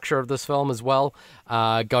style structure of this film as well,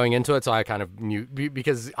 going into it, so I kind of knew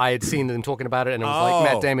because I had seen them talking about it, and it was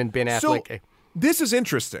like Matt Damon, Ben Affleck. So, this is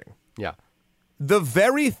interesting. Yeah. The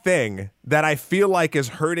very thing that I feel like is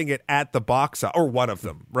hurting it at the box office, or one of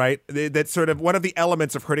them, right? That's sort of one of the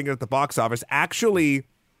elements of hurting it at the box office, actually,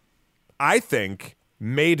 I think,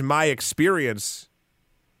 made my experience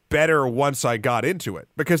better once I got into it.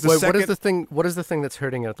 Because what is the thing? What is the thing that's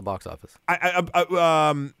hurting it at the box office?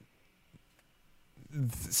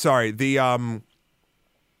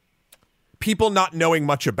 People not knowing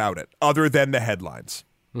much about it other than the headlines,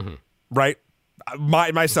 right?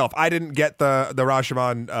 Myself, I didn't get the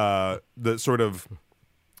Rashomon, the sort of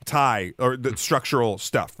tie or the structural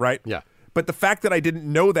stuff, right? Yeah. But the fact that I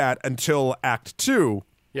didn't know that until Act 2,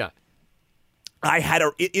 yeah,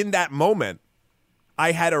 in that moment,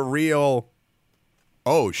 I had a real,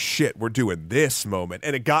 oh shit, we're doing this moment,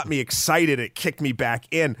 and it got me excited. It kicked me back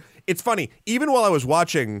in. It's funny, even while I was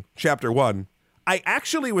watching Chapter 1, I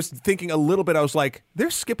actually was thinking a little bit. I was like, they're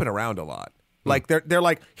skipping around a lot. Like they're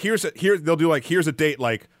like they'll do like here's a date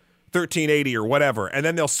like 1380 or whatever, and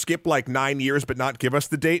then they'll skip like 9 years but not give us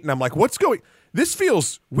the date, and I'm like, what's going? This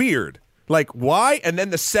feels weird. Like why? And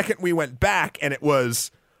then the second we went back and it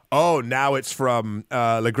was, oh, now it's from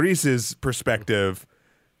Legrise's perspective.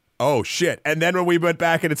 Oh shit! And then when we went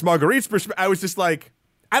back and it's Marguerite's perspective, I was just like,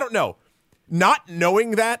 I don't know. Not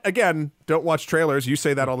knowing that, again, don't watch trailers. You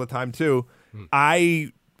say that all the time too.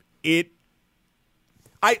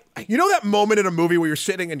 You know that moment in a movie where you're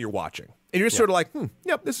sitting and you're watching and you're sort of like,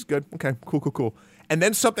 yep, this is good. Okay, cool. And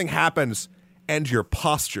then something happens and your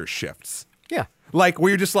posture shifts. Yeah. Like where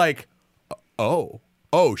you're just like, oh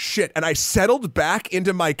shit. And I settled back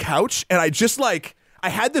into my couch and I just like, I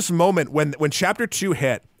had this moment when Chapter 2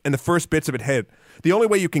 hit and the first bits of it hit. The only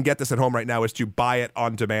way you can get this at home right now is to buy it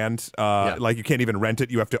on demand. Like you can't even rent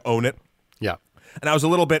it. You have to own it. Yeah. And I was a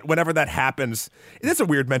little bit, whenever that happens, it's a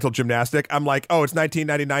weird mental gymnastic. I'm like, oh, it's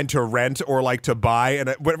 $19.99 to rent or like to buy.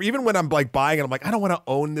 And even when I'm like buying it, I'm like, I don't want to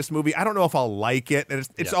own this movie. I don't know if I'll like it. And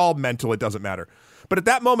it's all mental. It doesn't matter. But at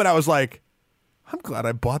that moment, I was like, I'm glad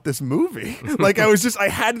I bought this movie. Like I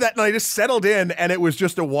had that and I just settled in and it was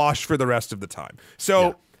just a wash for the rest of the time.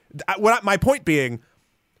 So my point being,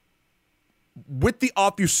 with the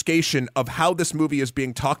obfuscation of how this movie is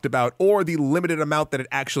being talked about or the limited amount that it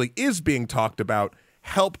actually is being talked about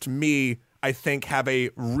helped me, I think, have a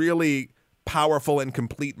really powerful and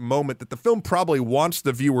complete moment that the film probably wants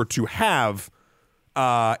the viewer to have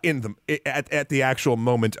at the actual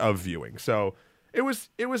moment of viewing. So it was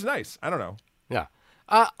nice. I don't know. Yeah.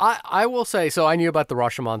 I will say, so I knew about the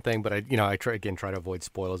Rashomon thing, but I try to avoid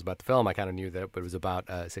spoilers about the film. I kind of knew that it was about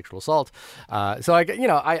sexual assault. So I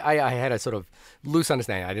had a sort of loose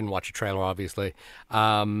understanding. I didn't watch a trailer, obviously.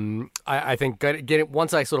 I think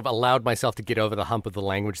once I sort of allowed myself to get over the hump of the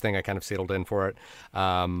language thing, I kind of settled in for it.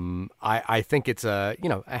 I think it's a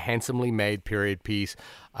handsomely made period piece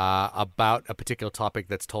about a particular topic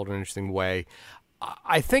that's told in an interesting way.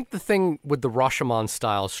 I think the thing with the Rashomon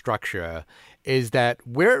style structure is that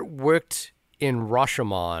where it worked in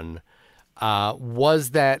Rashomon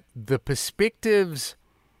was that the perspectives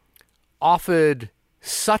offered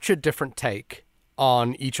such a different take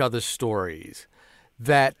on each other's stories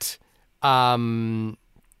that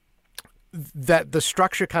that the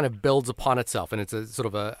structure kind of builds upon itself, and it's a sort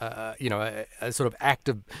of a sort of act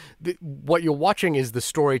of what you're watching is the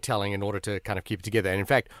storytelling in order to kind of keep it together. And in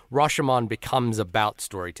fact, Rashomon becomes about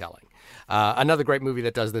storytelling. Another great movie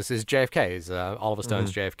that does this is JFK, is Oliver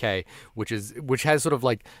Stone's JFK, which has sort of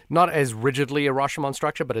like not as rigidly a Rashomon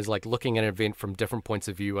structure, but is like looking at an event from different points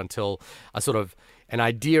of view until a sort of an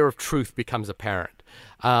idea of truth becomes apparent.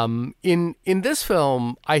 In this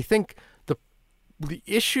film, I think the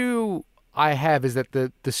issue I have is that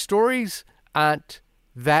the stories aren't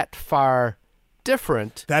that far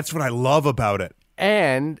different. That's what I love about it.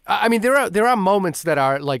 And I mean, there are moments that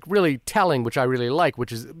are like really telling, which I really like,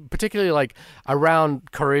 which is particularly like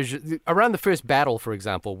around Courage, around the first battle, for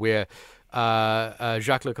example, where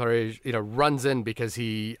Jacques Le Courage, runs in because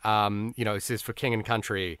he, says for king and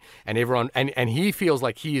country, and everyone, and he feels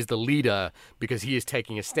like he is the leader because he is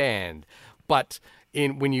taking a stand. But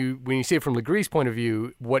when you see it from Legree's point of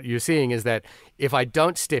view, what you're seeing is that if I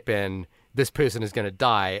don't step in, this person is going to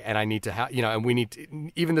die, and I need to, and we need to,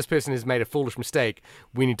 even this person has made a foolish mistake,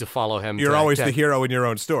 we need to follow him. You're always the hero in your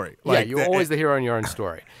own story. You're always the hero in your own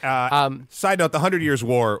story. Side note, the 100 Years'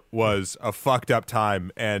 War was a fucked up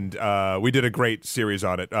time, and we did a great series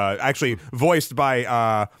on it. Actually, voiced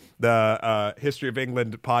by the History of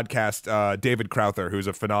England podcast, David Crowther, who's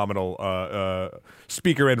a phenomenal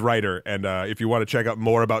speaker and writer. And if you want to check out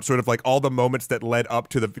more about sort of like all the moments that led up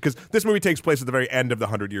to because this movie takes place at the very end of the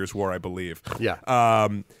 100 Years' War, I believe. Yeah.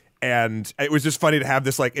 And it was just funny to have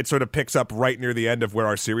this, like, it sort of picks up right near the end of where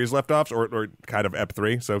our series left off, or kind of Ep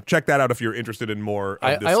 3. So check that out if you're interested in more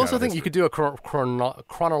of this. I also think you could do a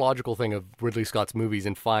chronological thing of Ridley Scott's movies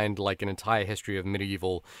and find, like, an entire history of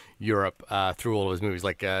medieval Europe through all of his movies.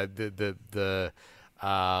 Like, the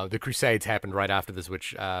Crusades happened right after this,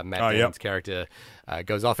 which Matt Damon's character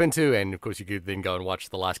goes off into, and of course you could then go and watch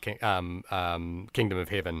the Last Kingdom of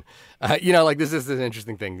Heaven. This is an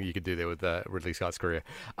interesting thing that you could do there with Ridley Scott's career.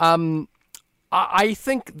 I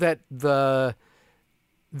think that the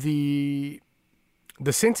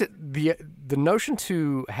sense the notion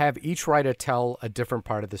to have each writer tell a different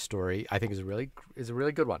part of the story, I think is a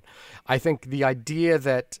really good one. I think the idea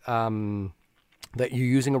that that you're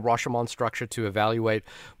using a Rashomon structure to evaluate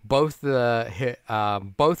both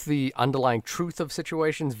the underlying truth of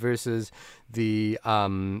situations versus the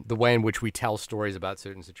way in which we tell stories about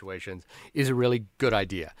certain situations is a really good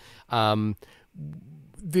idea.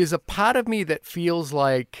 There's a part of me that feels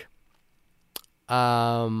like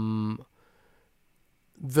the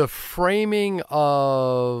framing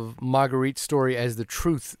of Marguerite's story as the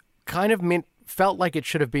truth kind of felt like it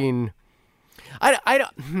should have been.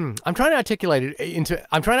 I'm trying to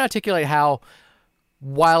articulate how,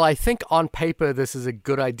 while I think on paper this is a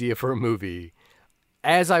good idea for a movie,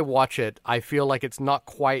 as I watch it, I feel like it's not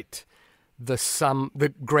quite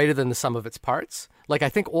the greater than the sum of its parts. Like, I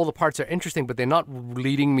think all the parts are interesting, but they're not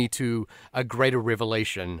leading me to a greater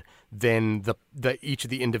revelation than the each of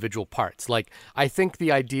the individual parts. Like, I think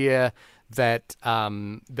the idea that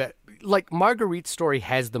like Marguerite's story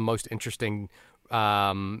has the most interesting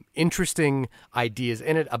ideas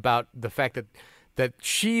in it about the fact that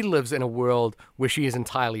she lives in a world where she is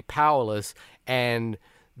entirely powerless, and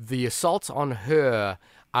the assaults on her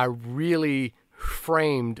are really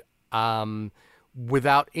framed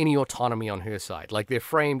without any autonomy on her side. Like, they're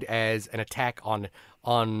framed as an attack on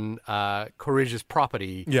Courage's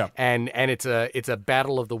property, and it's a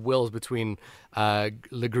battle of the wills between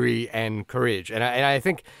Legree and Courage, and I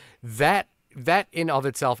think that in of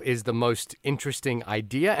itself is the most interesting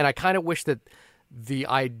idea, and I kind of wish that the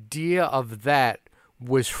idea of that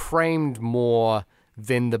was framed more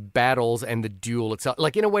than the battles and the duel itself.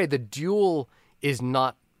 Like, in a way, the duel is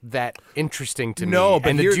not that interesting to me.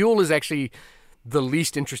 And the duel is actually the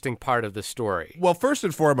least interesting part of the story. Well, first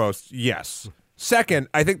and foremost, yes. Second,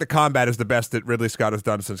 I think the combat is the best that Ridley Scott has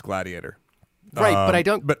done since Gladiator. But I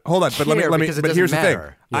don't. But hold on. But let me. But here's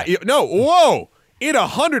matter. The thing. Whoa! It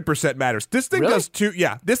 100% matters. This thing really? does two.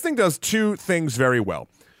 Yeah, this thing does two things very well.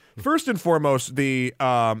 First and foremost, this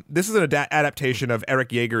is an adaptation of Eric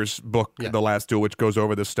Yeager's book, The Last Duel, which goes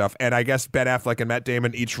over this stuff. And I guess Ben Affleck and Matt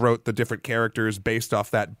Damon each wrote the different characters based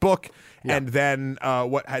off that book. Yeah. And then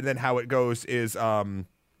how it goes is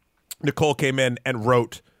Nicole came in and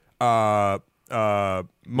wrote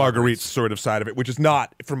Marguerite's sort of side of it, which is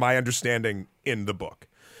not, from my understanding, in the book.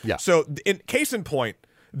 Yeah. So, case in point,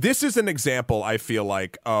 this is an example, I feel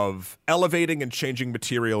like, of elevating and changing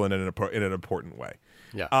material in an important way.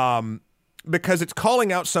 Yeah. Because it's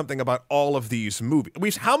calling out something about all of these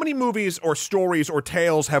movies. How many movies or stories or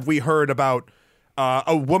tales have we heard about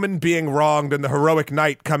a woman being wronged and the heroic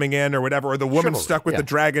knight coming in or whatever, or the woman stuck with the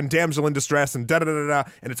dragon, damsel in distress, and da-da-da-da-da,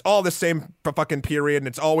 and it's all the same fucking period, and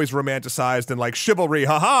it's always romanticized and like chivalry,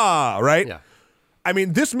 haha, right? Yeah. I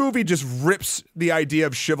mean, this movie just rips the idea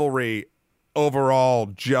of chivalry overall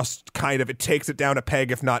just kind of, it takes it down a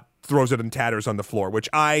peg, if not throws it in tatters on the floor, which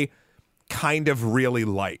I kind of really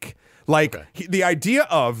like. Like, the idea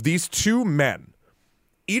of these two men,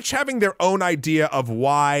 each having their own idea of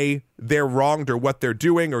why they're wronged or what they're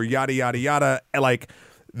doing or yada, yada, yada. Like,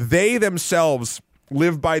 they themselves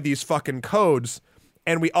live by these fucking codes,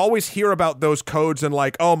 and we always hear about those codes and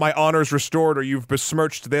like, oh, my honor's restored, or you've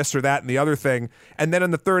besmirched this or that and the other thing. And then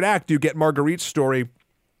in the third act, you get Marguerite's story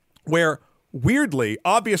where, weirdly,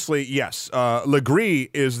 obviously, yes, Legree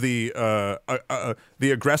is the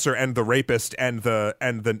aggressor and the rapist and the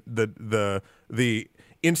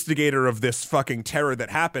instigator of this fucking terror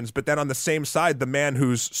that happens, but then on the same side, the man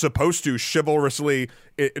who's supposed to chivalrously,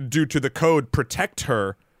 due to the code, protect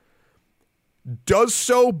her, does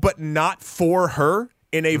so, but not for her,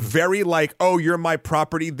 in a very like, oh, you're my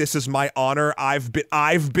property, this is my honor, I've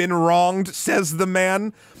been wronged, says the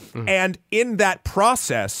man. And in that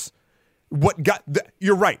process,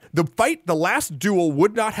 you're right, the last duel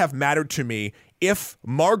would not have mattered to me if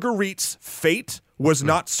Marguerite's fate was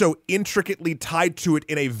not so intricately tied to it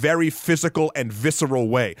in a very physical and visceral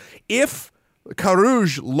way. If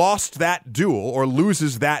Carouge lost that duel or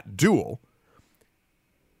loses that duel,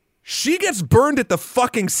 she gets burned at the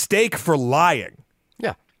fucking stake for lying.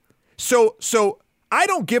 Yeah. So I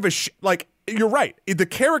don't give a shit. Like, you're right. The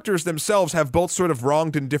characters themselves have both sort of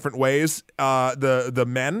wronged in different ways, the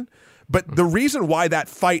men. But the reason why that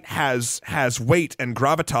fight has weight and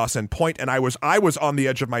gravitas and point, and I was on the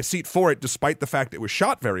edge of my seat for it, despite the fact it was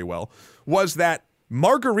shot very well, was that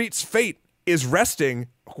Marguerite's fate is resting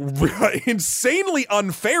insanely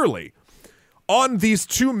unfairly on these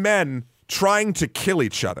two men trying to kill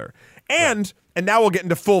each other. And now we'll get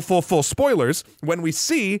into full spoilers when we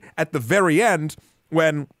see at the very end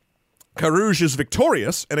when Carouge is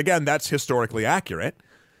victorious, and again, that's historically accurate.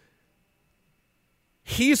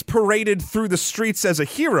 He's paraded through the streets as a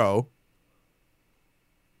hero,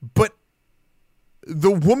 but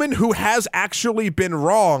the woman who has actually been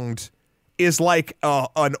wronged is like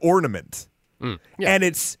an ornament. And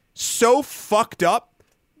it's so fucked up,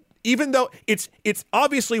 even though it's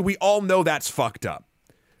obviously we all know that's fucked up.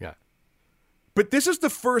 Yeah. But this is the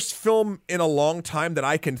first film in a long time that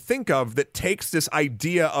I can think of that takes this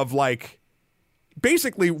idea of like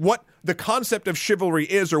basically what the concept of chivalry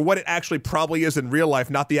is, or what it actually probably is in real life,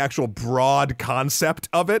 not the actual broad concept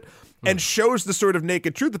of it, and shows the sort of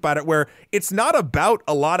naked truth about it, where it's not about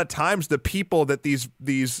a lot of times the people that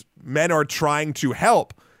these men are trying to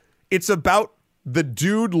help. It's about the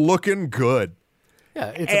dude looking good. Yeah,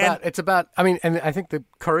 it's about. I mean, and I think the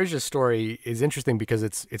Carouge's story is interesting because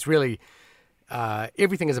it's really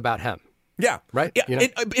everything is about him. Yeah. Right? Yeah, You know?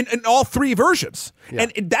 in all three versions. Yeah.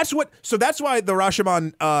 And that's why the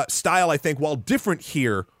Rashomon style, I think, while different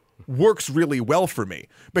here, works really well for me.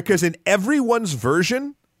 Because in everyone's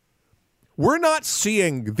version, we're not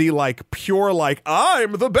seeing the like pure like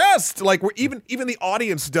I'm the best. Like even the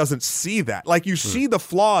audience doesn't see that. Like you see the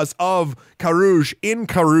flaws of Carouge in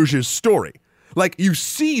Carouge's story. Like you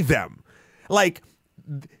see them. Like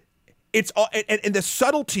it's all, and the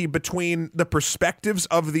subtlety between the perspectives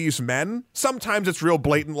of these men, sometimes it's real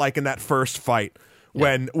blatant, like in that first fight,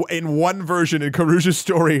 when in one version in Carouge's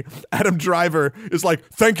story, Adam Driver is like,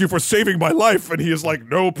 thank you for saving my life. And he is like,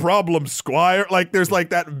 no problem, Squire. Like there's like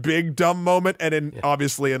that big dumb moment. And in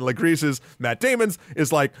obviously in Legrese's, Matt Damon's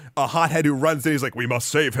is like a hothead who runs in. He's like, we must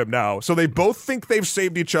save him now. So they both think they've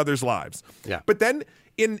saved each other's lives. Yeah. But then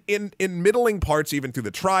in middling parts, even through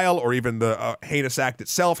the trial or even the heinous act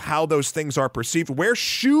itself, how those things are perceived, where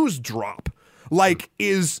shoes drop, like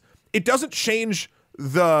it doesn't change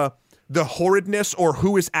the horridness or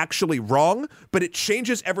who is actually wrong, but it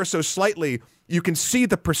changes ever so slightly. You can see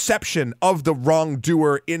the perception of the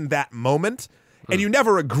wrongdoer in that moment, and you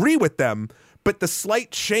never agree with them, but the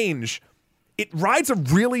slight change, it rides a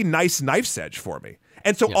really nice knife's edge for me.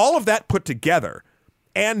 And so all of that put together,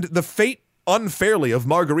 and the fate unfairly of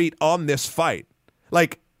Marguerite on this fight,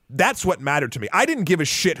 like that's what mattered to me. I didn't give a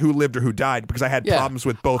shit who lived or who died because I had problems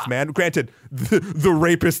with both men. Granted, the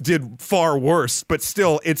rapist did far worse, but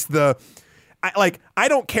still, it's I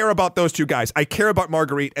don't care about those two guys. I care about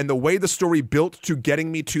Marguerite, and the way the story built to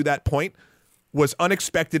getting me to that point was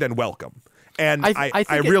unexpected and welcome. And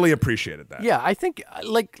I really appreciated that. Yeah, I think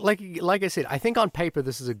like I said, I think on paper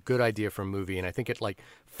this is a good idea for a movie, and I think it like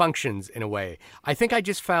functions in a way. I think I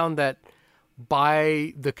just found that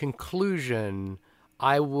by the conclusion,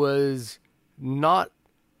 I was not.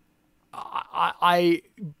 I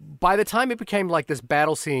by the time it became like this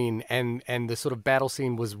battle scene, and the sort of battle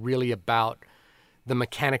scene was really about the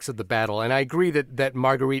mechanics of the battle. And I agree that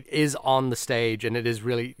Marguerite is on the stage, and it is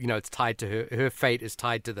really, it's tied to her fate is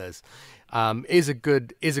tied to this. is a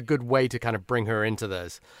good way to kind of bring her into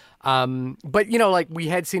this. But like we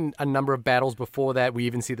had seen a number of battles before that. We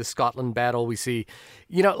even see the Scotland battle. We see,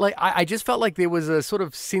 like I just felt like there was a sort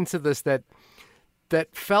of sense of this that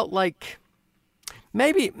felt like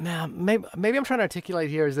maybe I'm trying to articulate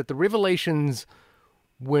here is that the revelations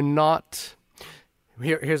were not.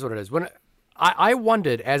 Here's what it is. When I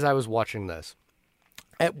wondered as I was watching this,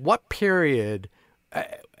 at what period.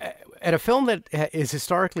 At a film that is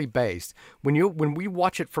historically based, when we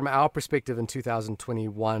watch it from our perspective in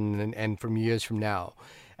 2021 and from years from now,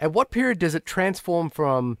 at what period does it transform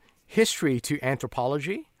from history to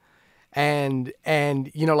anthropology? And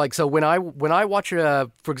like so when I watch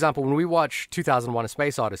for example when we watch 2001: A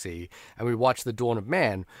Space Odyssey and we watch The Dawn of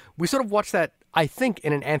Man, we sort of watch that I think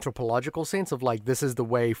in an anthropological sense of like this is the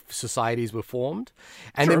way societies were formed,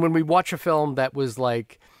 and Sure. then when we watch a film that was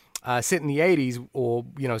like. Set in the 80s or,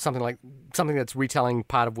 something that's retelling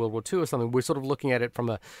part of World War II or something, we're sort of looking at it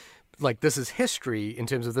from this is history in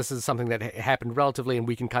terms of this is something that happened relatively and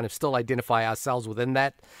we can kind of still identify ourselves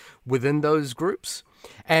within those groups.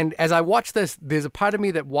 And as I watch this, there's a part of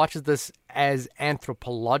me that watches this as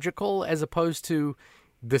anthropological as opposed to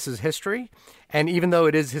this is history. And even though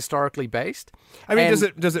it is historically based. I mean,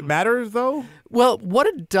 does it matter though? Well, what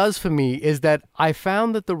it does for me is that I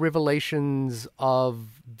found that the revelations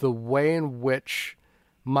of the way in which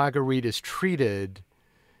Marguerite is treated,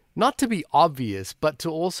 not to be obvious, but to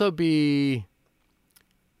also be,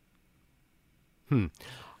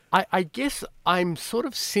 I guess I'm sort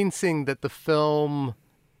of sensing that the film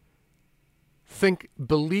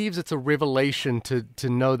believes it's a revelation to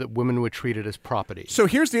know that women were treated as property. So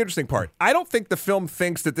here's the interesting part. I don't think the film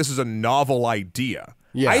thinks that this is a novel idea.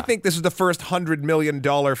 Yeah. I think this is the first $100 million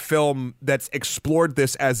film that's explored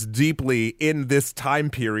this as deeply in this time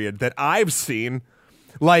period that I've seen.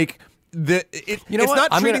 Like it's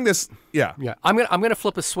not treating this. Yeah. I'm gonna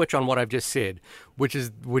flip a switch on what I've just said, which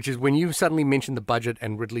is when you suddenly mentioned the budget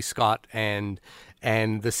and Ridley Scott and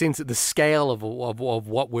the scale of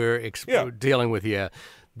what we're dealing with here.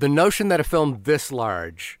 The notion that a film this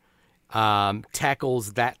large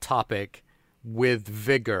tackles that topic with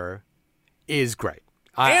vigor is great.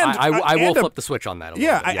 I will flip the switch on that.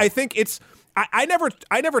 I think it's. I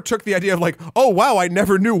never took the idea of like, oh wow, I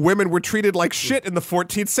never knew women were treated like shit in the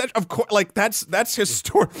 14th century. Of course, like that's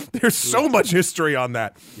history. There's so much history on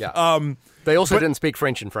that. Yeah. They also didn't speak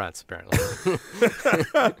French in France, apparently.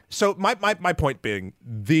 So my point being,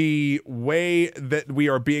 the way that we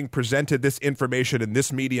are being presented this information in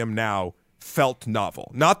this medium now felt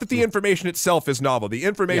novel. Not that the information itself is novel. The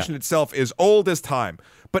information itself is old as time.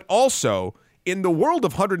 But also, in the world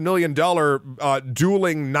of $100 million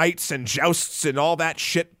dueling knights and jousts and all that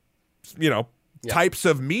shit, types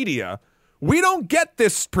of media, we don't get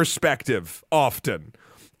this perspective often.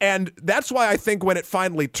 And that's why I think when it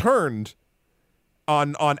finally turned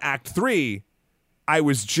on Act 3, I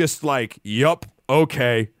was just like, yup,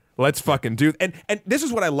 okay, let's fucking do. And this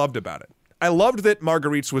is what I loved about it. I loved that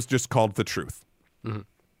Marguerite's was just called The Truth. Mm-hmm.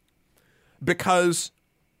 Because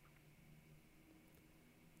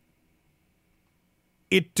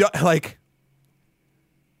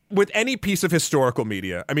with any piece of historical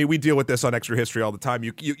media, I mean, we deal with this on Extra History all the time.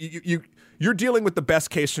 You're dealing with the best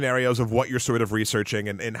case scenarios of what you're sort of researching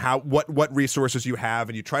and how what resources you have,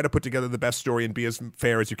 and you try to put together the best story and be as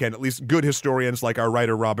fair as you can. At least good historians like our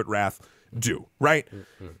writer Robert Rath do, right?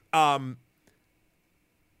 Mm-hmm.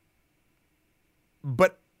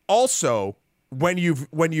 But also when you've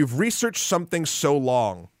researched something so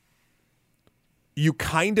long, you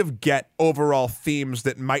kind of get overall themes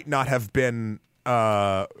that might not have been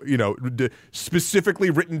specifically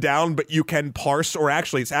written down, but you can parse, or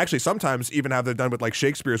it's actually sometimes even how they're done with like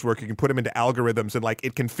Shakespeare's work, you can put them into algorithms and like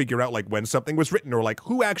it can figure out like when something was written or like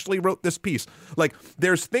who actually wrote this piece. Like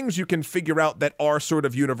there's things you can figure out that are sort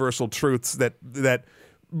of universal truths that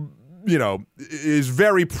is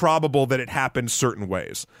very probable that it happened certain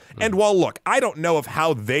ways. And while, look, I don't know if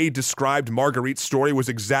how they described Marguerite's story was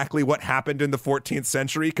exactly what happened in the 14th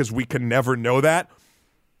century, because we can never know that.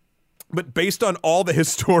 But based on all the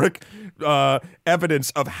historic evidence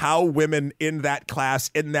of how women in that class,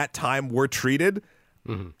 in that time, were treated,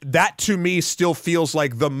 that to me still feels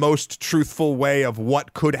like the most truthful way of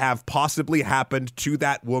what could have possibly happened to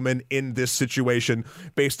that woman in this situation,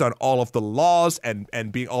 based on all of the laws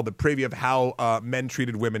and being all the privy of how men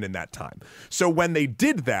treated women in that time. So when they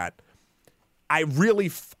did that, I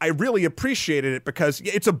really appreciated it, because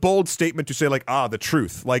it's a bold statement to say like, the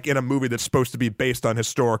truth, like in a movie that's supposed to be based on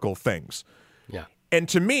historical things. Yeah. And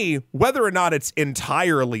to me, whether or not it's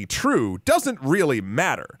entirely true doesn't really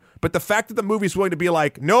matter. But the fact that the movie's willing to be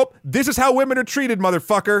like, nope, this is how women are treated,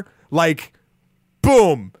 motherfucker. like,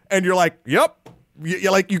 boom, and you're like, yep,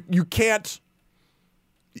 you can't.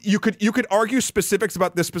 You could argue specifics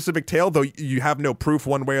about this specific tale, though you have no proof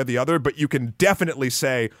one way or the other. But you can definitely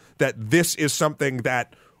say that this is something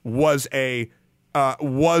that was the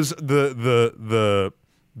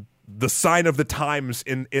sign of the times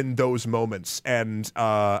in those moments, and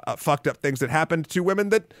fucked up things that happened to women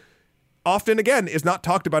that often, again, is not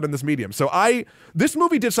talked about in this medium. So this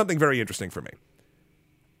movie did something very interesting for me.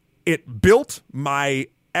 It built my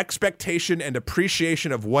expectation and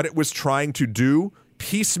appreciation of what it was trying to do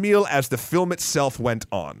piecemeal as the film itself went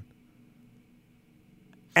on.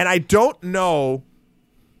 And I don't know.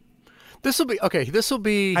 This will be.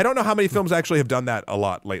 I don't know how many films actually have done that a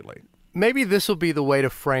lot lately. Maybe this will be the way to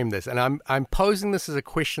frame this, and I'm posing this as a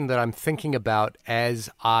question that I'm thinking about as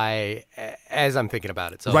I'm thinking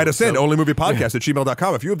about it. So write us in,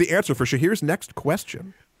 onlymoviepodcast@gmail.com if you have the answer for Shahir's next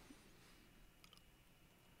question.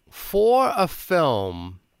 For a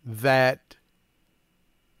film that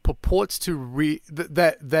purports to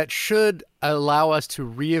that should allow us to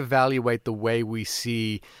reevaluate the way we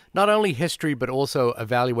see not only history but also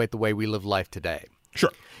evaluate the way we live life today. Sure.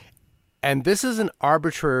 And this is an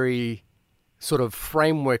arbitrary sort of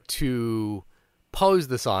framework to pose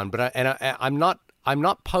this on, but I'm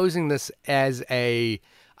not posing this as a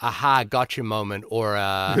aha gotcha moment or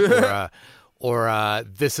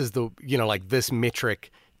this is the like this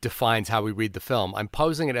metric defines how we read the film. I'm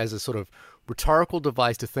posing it as a sort of rhetorical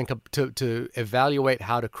device to think of, to evaluate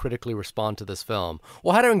how to critically respond to this film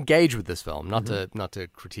or how to engage with this film, not to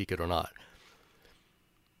critique it or not.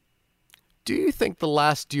 Do you think The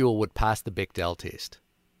Last Duel would pass the Bechdel test?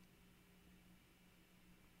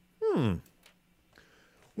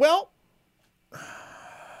 Well,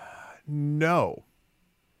 no.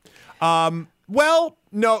 Well,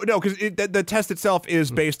 no, because the test itself is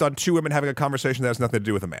based on two women having a conversation that has nothing to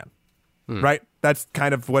do with a man. Right? That's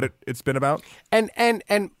kind of what it's been about. And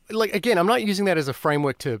like, again, I'm not using that as a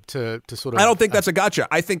framework to sort of... I don't think that's a gotcha.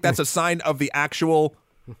 I think that's a sign of the actual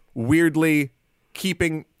weirdly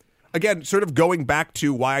keeping... Again, sort of going back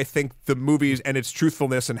to why I think the movies and its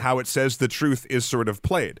truthfulness and how it says the truth is sort of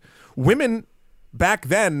played. Women back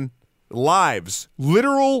then, lives,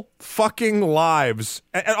 literal fucking lives.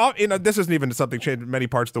 And this isn't even something changed in many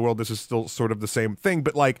parts of the world. This is still sort of the same thing.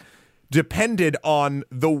 But like, depended on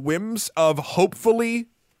the whims of hopefully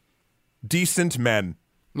decent men.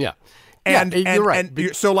 Yeah. And you're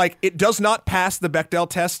right. So like, it does not pass the Bechdel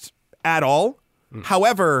test at all.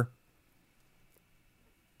 However,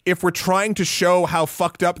 if we're trying to show how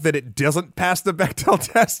fucked up that it doesn't pass the Bechdel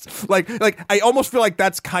test, like I almost feel like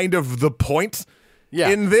that's kind of the point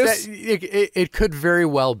in this. It could very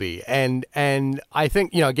well be. And I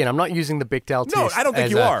think, again, I'm not using the Bechdel test. No, I don't think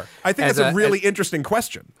you are. I think that's a really interesting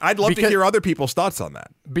question. I'd love to hear other people's thoughts on that.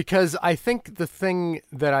 Because I think the thing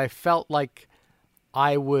that I felt like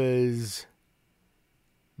I was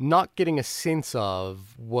not getting a sense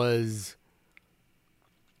of was...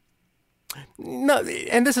 No,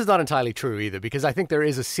 and this is not entirely true either, because I think there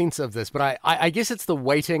is a sense of this, but I guess it's the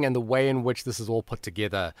weighting and the way in which this is all put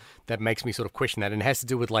together that makes me sort of question that, and it has to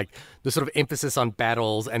do with like the sort of emphasis on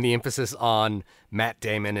battles and the emphasis on Matt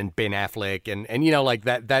Damon and Ben Affleck and like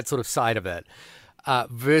that sort of side of it,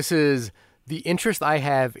 versus the interest I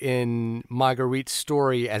have in Marguerite's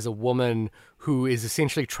story as a woman who is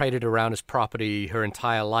essentially traded around as property her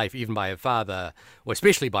entire life, even by her father, or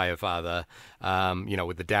especially by her father,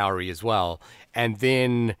 with the dowry as well, and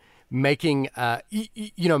then making a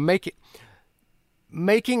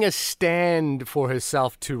stand for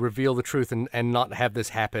herself to reveal the truth and not have this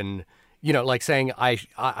happen. Like saying,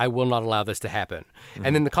 I will not allow this to happen. Mm-hmm.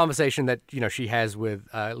 And then the conversation that, she has with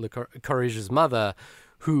Courage's mother,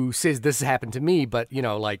 who says this has happened to me, but,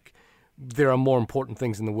 there are more important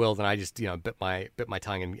things in the world, and I just, bit my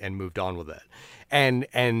tongue and moved on with it. And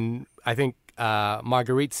I think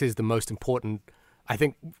Marguerite says the most important, I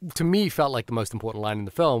think, to me, felt like the most important line in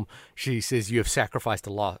the film. She says, "You have sacrificed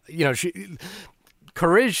a lot."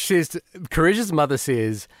 Courage's mother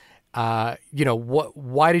says, why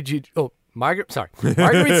did you... Oh, Marguerite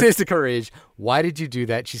says to Courage, "Why did you do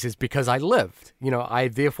that?" She says, "Because I lived. I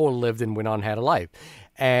therefore lived and went on and had a life."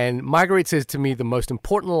 And Marguerite says to me the most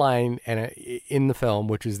important line in the film,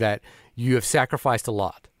 which is that you have sacrificed a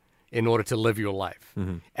lot in order to live your life.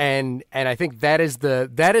 Mm-hmm. And I think that is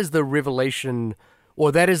the revelation,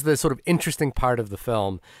 or that is the sort of interesting part of the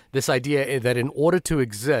film. This idea that in order to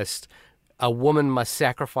exist, a woman must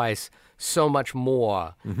sacrifice so much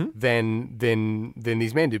more than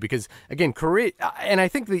these men do. Because again, Courage, and I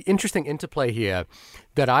think the interesting interplay here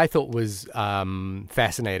that I thought was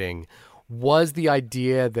fascinating was the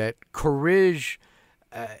idea that Courage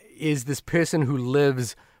is this person who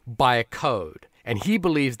lives by a code, and he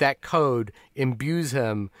believes that code imbues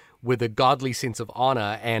him with a godly sense of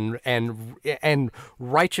honor and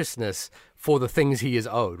righteousness for the things he is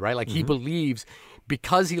owed, right? Like he believes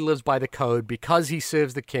because he lives by the code, because he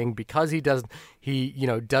serves the king, because he does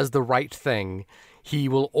the right thing, he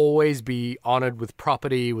will always be honored with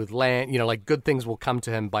property, with land, like good things will come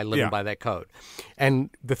to him by living by that code.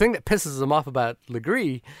 And the thing that pisses him off about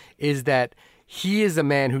Legree is that he is a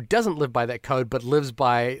man who doesn't live by that code, but lives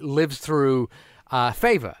through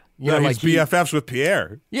favor. He's BFFs with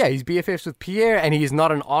Pierre. Yeah, he's BFFs with Pierre, and he is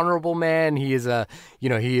not an honorable man. He is a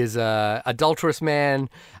adulterous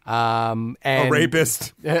man, and a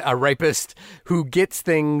rapist who gets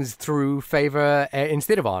things through favor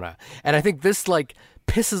instead of honor. And I think this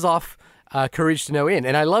pisses off Courage to no end.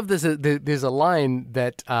 And I love this. There's a line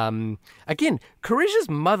that again, Courage's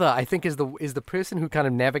mother, I think, is the person who kind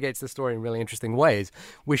of navigates the story in really interesting ways,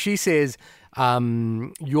 where she says,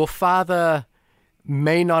 "Your father."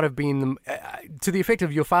 May not have been to the effect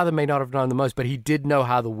of your father may not have known the most, but he did know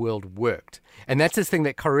how the world worked. And that's this thing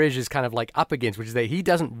that Courage is kind of up against, which is that he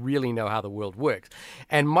doesn't really know how the world works.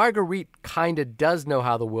 And Marguerite kind of does know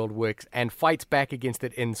how the world works and fights back against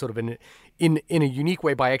it in sort of in a unique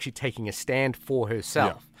way by actually taking a stand for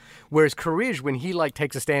herself. Yeah. Whereas Courage, when he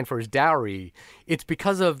takes a stand for his dowry, it's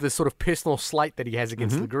because of the sort of personal slight that he has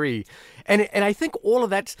against Legree. And I think all of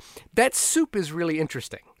that soup is really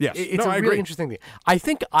interesting. Yes. It's I really agree. Interesting thing. I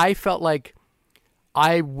think I felt like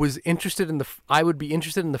I would be interested in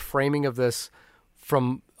the framing of this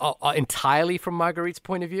from entirely from Marguerite's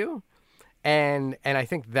point of view. And I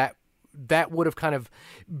think that would have kind of...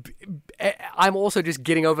 I'm also just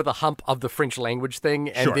getting over the hump of the French language thing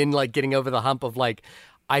and then getting over the hump of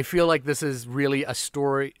I feel like this is really a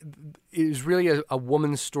story. It is really a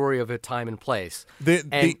woman's story of her time and place.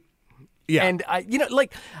 And I,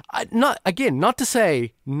 not to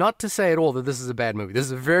say at all that this is a bad movie. This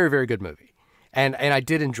is a very, very good movie, and I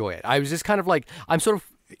did enjoy it. I was just kind of I'm sort of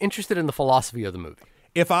interested in the philosophy of the movie.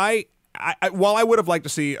 While I would have liked to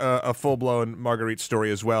see a full-blown Marguerite story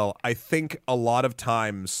as well, I think a lot of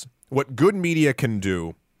times what good media can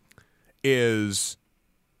do is...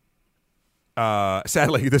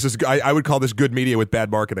 sadly, this is I would call this good media with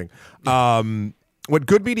bad marketing. What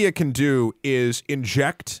good media can do is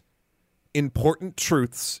inject important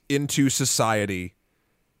truths into society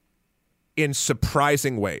in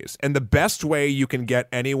surprising ways. And the best way you can get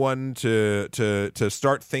anyone to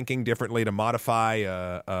start thinking differently, to modify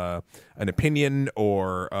an opinion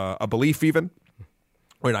or a belief even,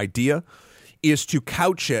 or an idea, is to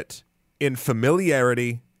couch it in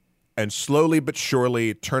familiarity and slowly but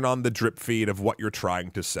surely turn on the drip feed of what you're trying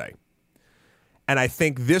to say. And I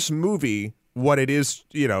think this movie, what it is,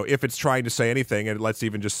 if it's trying to say anything, and let's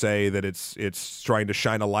even just say that it's trying to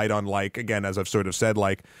shine a light on, again, as I've sort of said,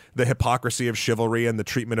 the hypocrisy of chivalry and the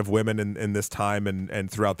treatment of women in this time and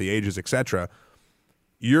throughout the ages, etc.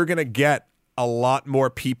 You're going to get a lot more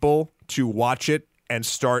people to watch it and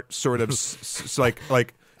start sort of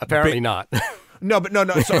apparently not. No.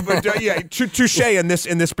 So, touche in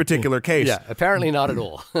this particular case. Yeah, apparently not at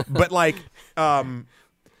all. But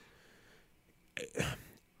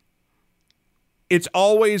it's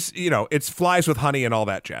always it's flies with honey and all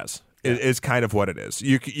that jazz. Is kind of what it is.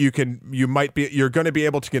 You're going to be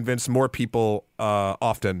able to convince more people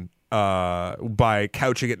often by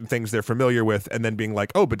couching it in things they're familiar with, and then being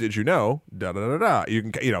oh, but did you know? Da da da da. You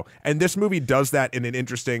can and this movie does that in an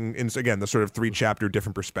interesting, again, the sort of 3-chapter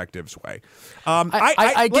different perspectives way.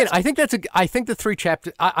 I think the 3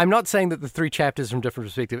 chapters. I'm not saying that the 3 chapters from different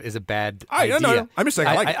perspective is a bad idea. No. I'm just saying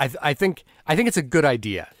I think it's a good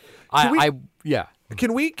idea.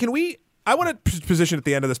 Can we? I want to position at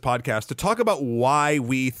the end of this podcast to talk about why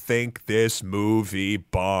we think this movie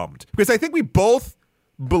bombed, because I think we both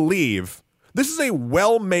believe this is a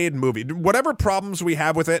well-made movie. Whatever problems we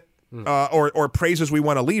have with it, or praises we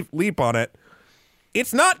want to leap on it,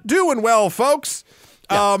 it's not doing well, folks.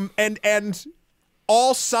 Yeah. And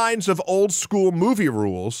all signs of old school movie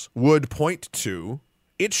rules would point to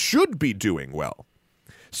it should be doing well.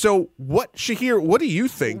 So, Shahir, what do you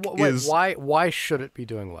think is... Why should it be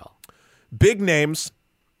doing well? Big names,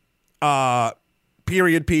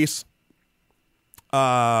 period piece,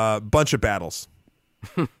 bunch of battles.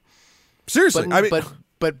 Seriously,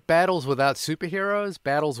 but battles without superheroes,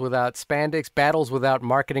 battles without spandex, battles without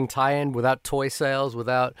marketing tie-in, without toy sales,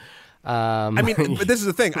 without... but this is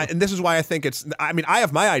the thing, and this is why I think it's... I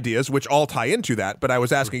have my ideas, which all tie into that, but I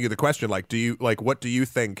was asking you the question, what do you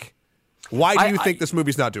think... Why do you think this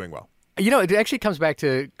movie's not doing well? It actually comes back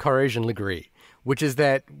to Courage and Legree, which is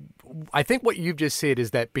that I think what you've just said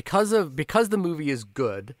is that because the movie is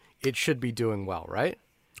good, it should be doing well, right?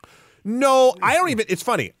 No, I don't even. It's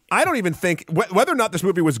funny. I don't even think whether or not this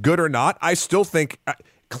movie was good or not. I still think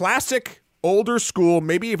classic. Older school,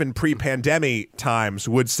 maybe even pre-pandemic times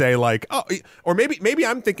would say like, oh, or maybe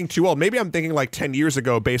I'm thinking too old. Maybe I'm thinking like 10 years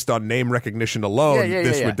ago based on name recognition alone,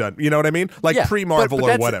 this would done. You know what I mean? Like pre-Marvel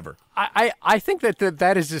or whatever. I think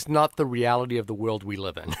that is just not the reality of the world we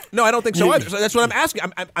live in. No, I don't think so either. So that's what I'm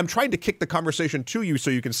asking. I'm trying to kick the conversation to you so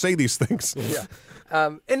you can say these things. Yeah.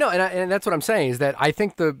 And that's what I'm saying is that I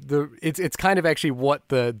think it's kind of actually what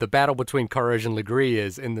the battle between Courage and Legree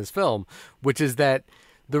is in this film, which is that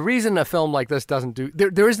the reason a film like this doesn't do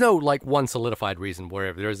there is no like one solidified reason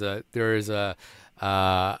wherever there is a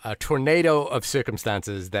tornado of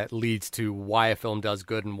circumstances that leads to why a film does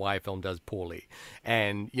good and why a film does poorly.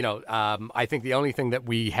 And I think the only thing that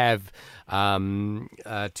we have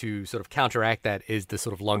to sort of counteract that is the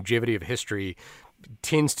sort of longevity of history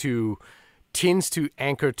tends to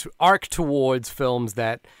arc towards films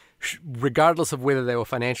that, regardless of whether they were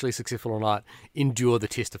financially successful or not, endure the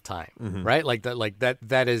test of time, right? Like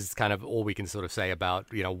that is kind of all we can sort of say about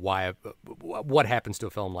what happens to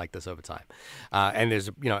a film like this over time. And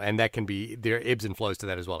there's and that can be, there are ebbs and flows to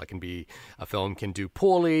that as well. It can be a film can do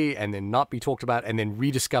poorly and then not be talked about and then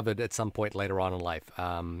rediscovered at some point later on in life.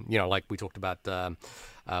 Like we talked about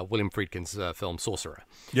William Friedkin's film Sorcerer.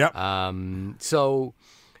 Yeah. So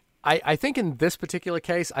I think in this particular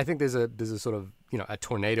case, I think there's a sort of a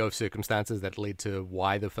tornado of circumstances that lead to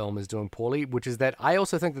why the film is doing poorly, which is that I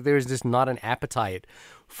also think that there is just not an appetite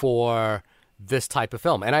for this type of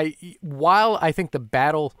film. And while I think the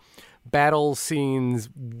battle scenes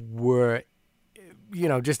were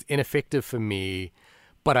just ineffective for me,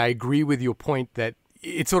 but I agree with your point that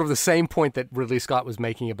it's sort of the same point that Ridley Scott was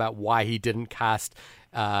making about why he didn't cast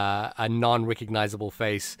a non-recognizable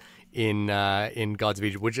face in Gods of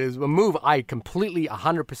Egypt, which is a move I completely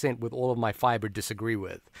 100% with all of my fiber disagree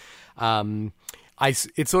with.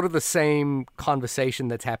 It's sort of the same conversation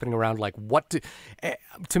that's happening around like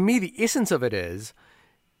to me the essence of it is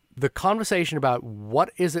the conversation about what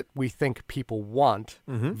is it we think people want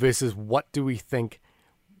versus what do we think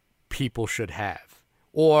people should have,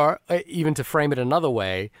 or even to frame it another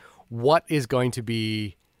way, what is going to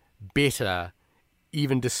be better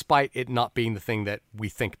even despite it not being the thing that we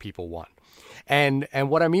think people want. And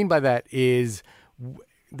what I mean by that is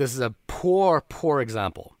this is a poor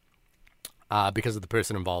example because of the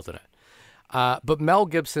person involved in it. But Mel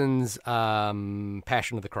Gibson's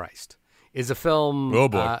Passion of the Christ is a film. Oh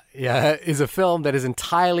boy! Is a film that is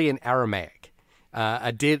entirely in Aramaic,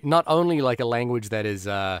 not only like a language that is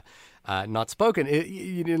not spoken,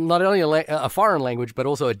 not only a foreign language, but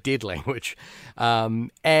also a dead language.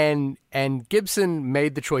 And Gibson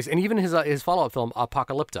made the choice, and even his follow-up film,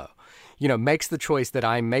 Apocalypto, makes the choice that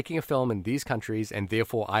I'm making a film in these countries, and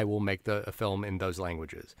therefore I will make a film in those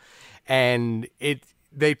languages. And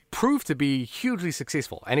they proved to be hugely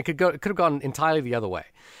successful, and it could have gone entirely the other way.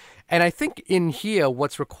 And I think in here,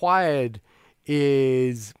 what's required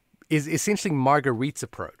is essentially Marguerite's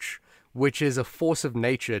approach, which is a force of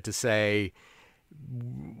nature to say,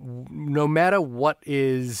 no matter what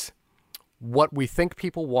we think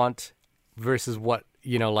people want versus what,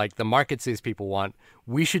 like the market says people want,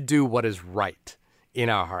 we should do what is right in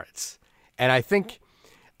our hearts. And I think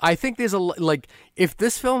there's if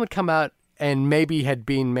this film had come out and maybe had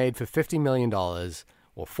been made for $50 million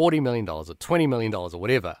or $40 million or $20 million or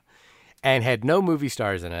whatever, and had no movie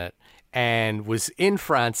stars in it, and was in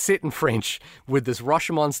France, set in French, with this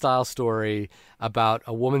Rashomon-style story about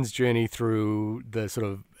a woman's journey through the sort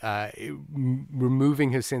of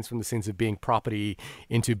removing her sense from the sense of being property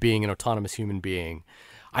into being an autonomous human being.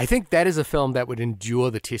 I think that is a film that would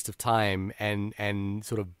endure the test of time and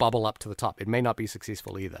sort of bubble up to the top. It may not be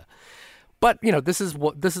successful either. But, this is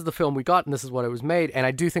the film we got, and this is what it was made, and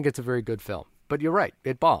I do think it's a very good film. But you're right,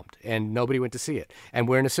 it bombed, and nobody went to see it. And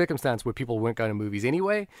we're in a circumstance where people weren't going to movies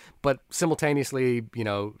anyway, but simultaneously,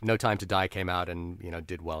 No Time to Die came out and,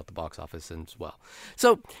 did well at the box office as well.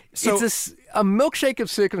 So it's a milkshake of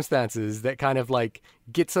circumstances that kind of like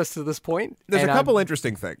gets us to this point. There's a couple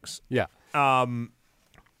interesting things. Yeah.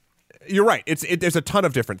 You're right. There's a ton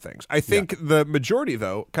of different things. I think the majority,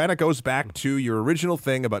 though, kind of goes back to your original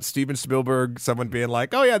thing about Steven Spielberg, someone being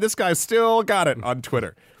like, oh, yeah, this guy still got it on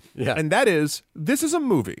Twitter. Yeah. And that is, this is a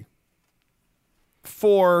movie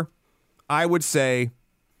for, I would say,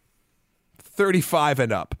 35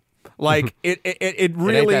 and up. Like, it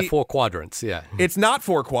really... It ain't that 4 quadrants, yeah. It's not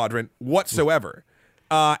 4 quadrant whatsoever.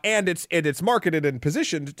 And it's marketed and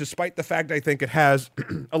positioned, despite the fact I think it has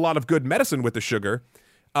a lot of good medicine with the sugar.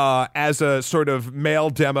 as a sort of male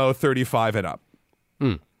demo 35 and up.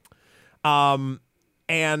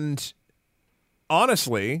 And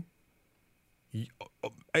honestly,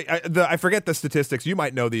 I forget the statistics. You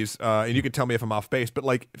might know these, and you can tell me if I'm off base, but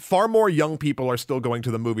like far more young people are still going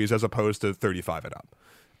to the movies as opposed to 35 and up.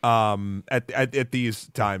 At these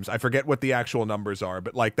times, I forget what the actual numbers are,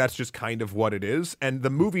 but like that's just kind of what it is. And the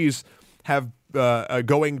movies have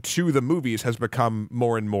going to the movies has become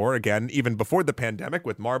more and more, again, even before the pandemic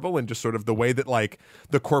with Marvel and just sort of the way that like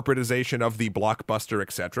the corporatization of the blockbuster,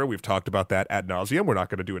 etc. We've talked about that ad nauseum. We're not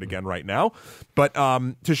going to do it again right now. But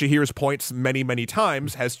to Shahir's points many, many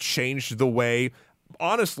times has changed the way,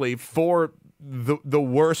 honestly, for the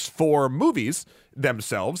worse for movies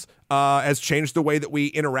themselves, has changed the way that we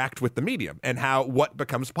interact with the medium and what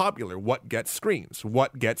becomes popular, what gets screens,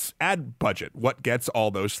 what gets ad budget, what gets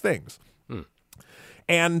all those things.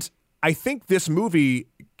 And I think this movie,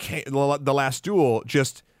 The Last Duel,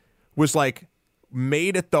 just was like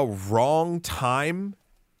made at the wrong time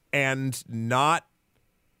and not,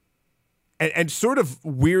 and sort of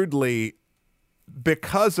weirdly,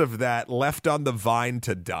 because of that, left on the vine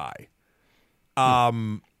to die. I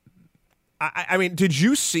mean, did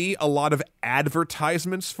you see a lot of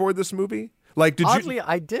advertisements for this movie? Like, Oddly,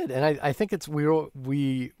 I did, and I think it's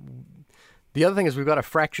we. The other thing is we've got a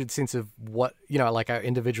fractured sense of what, like our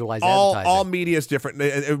individualized advertising. All media is different.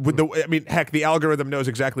 I mean, heck, the algorithm knows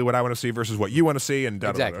exactly what I want to see versus what you want to see, and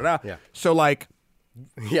exactly. Yeah. So, like,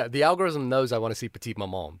 yeah, the algorithm knows I want to see Petite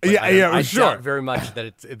Maman. I sure. Doubt very much that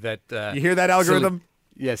it's that. You hear that algorithm?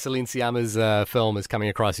 Celine Sciamma's film is coming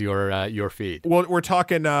across your feed. Well, we're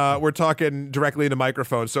talking directly into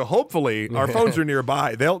microphones, so hopefully our phones are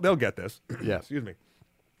nearby. They'll get this. Yeah. Excuse me.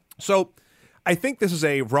 So, I think this is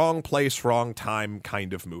a wrong place, wrong time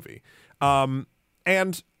kind of movie. And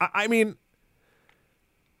I mean,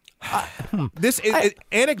 this is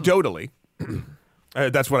anecdotally,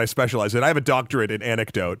 that's what I specialize in. I have a doctorate in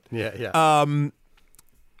anecdote. Yeah.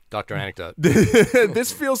 Dr. Anecdote.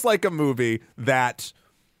 This feels like a movie that,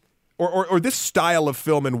 or this style of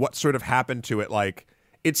film and what sort of happened to it, like,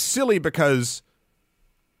 it's silly because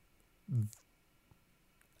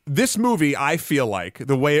this movie, I feel like,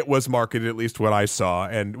 the way it was marketed, at least what I saw,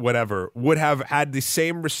 and whatever, would have had the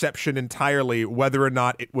same reception entirely, whether or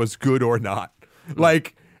not it was good or not.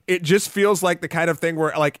 Like, it just feels like the kind of thing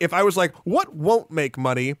where, like, if I was like, what won't make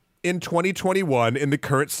money in 2021 in the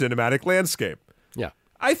current cinematic landscape? Yeah.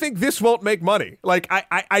 I think this won't make money. Like,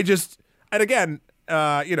 I just, and again,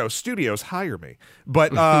 studios hire me,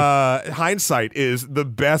 but hindsight is the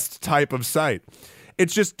best type of sight.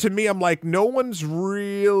 It's just, to me, I'm like, no one's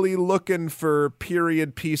really looking for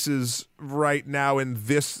period pieces right now in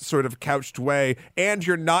this sort of couched way, and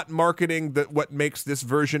you're not marketing what makes this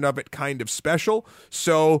version of it kind of special.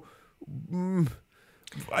 So,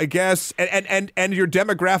 I guess, and your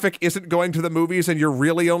demographic isn't going to the movies, and you're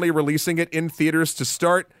really only releasing it in theaters to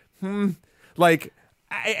start. Like,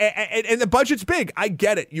 and the budget's big. I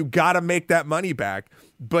get it. You got to make that money back.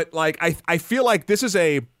 But like, I feel like this is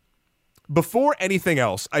before anything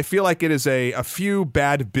else, I feel like it is a few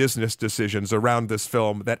bad business decisions around this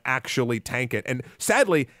film that actually tank it. And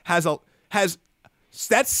sadly, has that's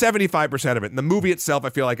 75% of it. And the movie itself,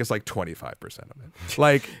 I feel like, is like 25% of it.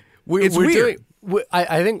 Like, it's weird.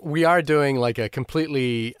 I think we are doing like a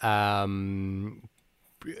completely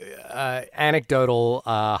anecdotal,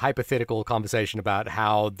 hypothetical conversation about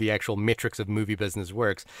how the actual metrics of movie business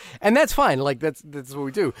works, and that's fine. Like that's what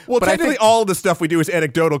we do. Well, but technically, all the stuff we do is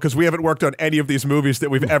anecdotal because we haven't worked on any of these movies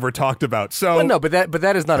that we've ever talked about. So, well, no, but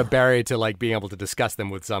that is not a barrier to like being able to discuss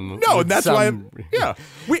them with some. No, and that's why. Yeah,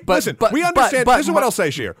 we understand. This is what I'll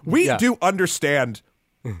say, Sheer. We do understand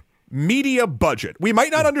media budget. We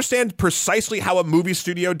might not understand precisely how a movie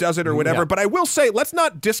studio does it or whatever, but I will say, let's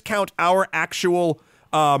not discount our actual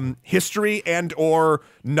history and or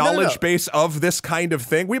knowledge base of this kind of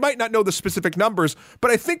thing. We might not know the specific numbers,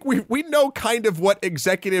 but I think we know kind of what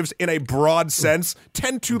executives in a broad sense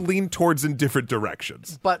tend to lean towards in different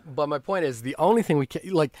directions. But my point is, the only thing we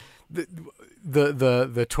can, like,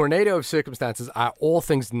 the tornado of circumstances are all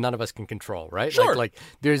things none of us can control, right? Sure. Like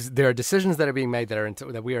there are decisions that are being made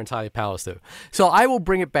that we are entirely powerless to. So I will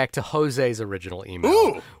bring it back to Jose's original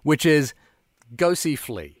email, which is go see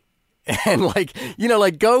Flea. And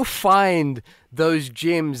go find those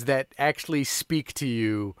gems that actually speak to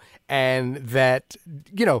you and that,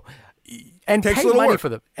 and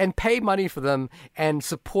pay money for them and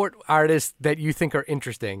support artists that you think are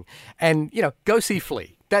interesting and, go see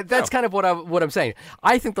Flea. That's kind of what I'm saying.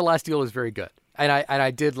 I think The Last Duel is very good. And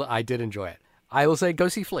I did enjoy it. I will say go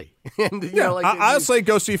see Flea. And, I'll say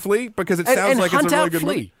go see Flea because it sounds like it's a really good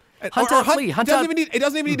movie. Hunter, Flea. It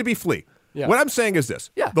doesn't even need to be Flea. Yeah. What I'm saying is this.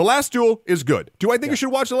 Yeah. The Last Duel is good. Do I think you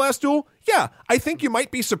should watch The Last Duel? Yeah. I think you might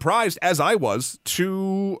be surprised, as I was,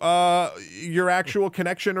 to your actual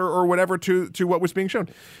connection or whatever to what was being shown.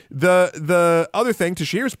 The other thing, to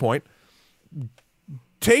Shahir's point,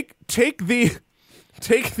 take the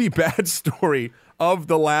bad story of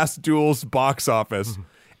The Last Duel's box office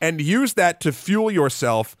and use that to fuel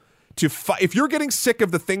yourself if you're getting sick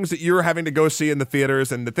of the things that you're having to go see in the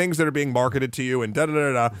theaters and the things that are being marketed to you and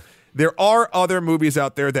da-da-da-da, there are other movies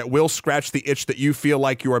out there that will scratch the itch that you feel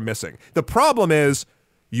like you are missing. The problem is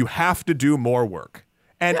you have to do more work.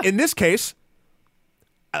 And in this case,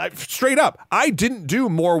 straight up, I didn't do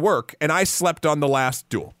more work and I slept on The Last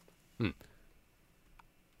Duel.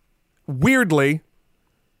 Weirdly,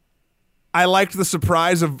 I liked the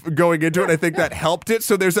surprise of going into it. I think that helped it.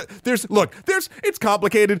 So it's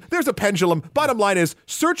complicated. There's a pendulum. Bottom line is,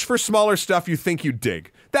 search for smaller stuff you think you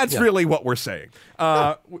dig. That's really what we're saying.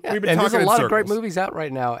 We've been talking there's a lot in of great circles. movies out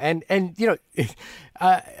right now. And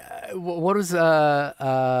what was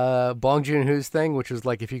Bong Joon-ho's thing, which was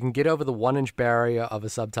like, if you can get over the 1-inch barrier of a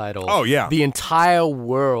subtitle, the entire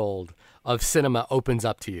world of cinema opens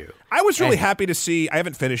up to you. I was really happy to see. I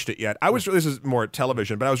haven't finished it yet. This is more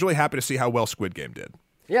television, but I was really happy to see how well Squid Game did.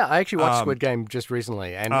 Yeah, I actually watched Squid Game just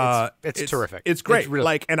recently, and it's terrific. It's great.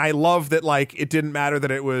 It's and I love that. It didn't matter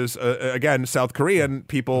that it was again South Korean.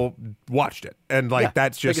 People watched it, and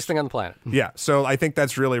that's just biggest thing on the planet. Yeah, so I think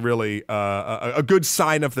that's really, really a good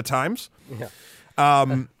sign of the times. Yeah.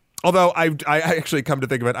 Although I actually come to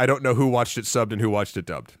think of it, I don't know who watched it subbed and who watched it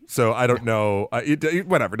dubbed. So I don't know.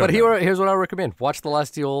 Whatever. But here's what I recommend: watch the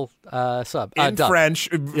Last Duel sub in dub. French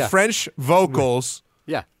vocals.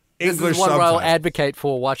 Yeah, English this is one where I'll subtitles. advocate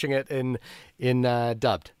for watching it in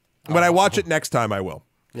dubbed. When I watch it next time, I will.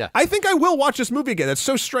 Yeah, I think I will watch this movie again. That's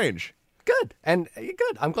so strange. Good. And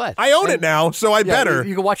good. I'm glad. I own it now, so I better.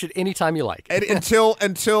 You can watch it anytime you like. And until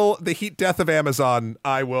the heat death of Amazon,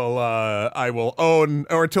 I will own,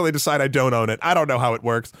 or until they decide I don't own it. I don't know how it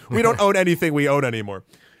works. We don't own anything we own anymore.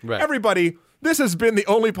 Right. Everybody, this has been the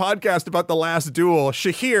only podcast about The Last Duel.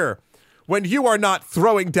 Shahir, when you are not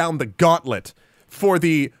throwing down the gauntlet for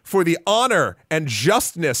the honor and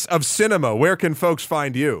justness of cinema, where can folks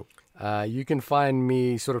find you? You can find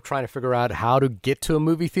me sort of trying to figure out how to get to a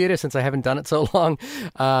movie theater since I haven't done it so long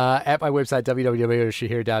at my website,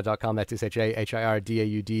 www.shahirdaud.com. That's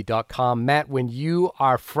SHAHIRDAUD.com. Matt, when you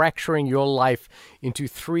are fracturing your life into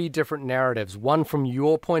 3 different narratives, one from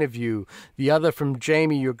your point of view, the other from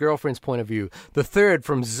Jamie, your girlfriend's point of view, the third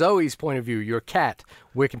from Zoe's point of view, your cat,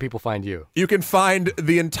 where can people find you? You can find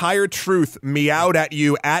the entire truth meowed at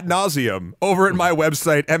you ad nauseum over at my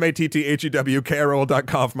website,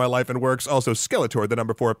 matthewkrol.com for my life and works. Also, Skeletor, the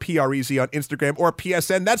number 4, PREZ on Instagram or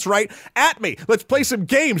PSN. That's right, at me. Let's play some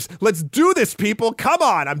games. Let's do this, people. Come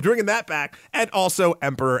on. I'm bringing that back. And also,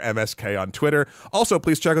 Emperor MSK on Twitter. Also,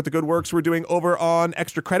 please check out the good works we're doing over on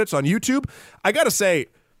Extra Credits on YouTube. I gotta say,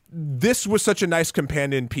 this was such a nice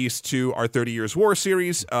companion piece to our 30 Years War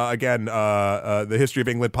series. The History of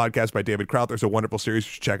England podcast by David Kraut. There's a wonderful series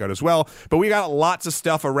you should check out as well. But we got lots of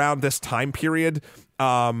stuff around this time period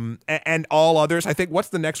and all others. I think, what's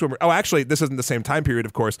the next one? Oh, actually, this isn't the same time period,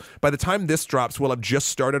 of course. By the time this drops, we'll have just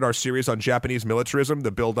started our series on Japanese militarism,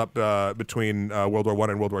 the build-up between World War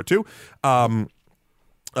I and World War II.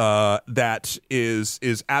 That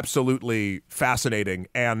is absolutely fascinating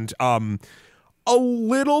and a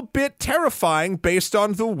little bit terrifying based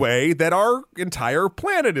on the way that our entire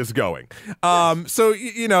planet is going. So,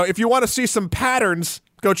 if you want to see some patterns,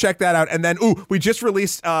 go check that out. And then, we just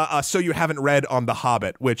released So You Haven't Read on The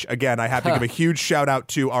Hobbit, which, again, I have to give a huge shout out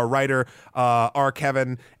to our writer, R.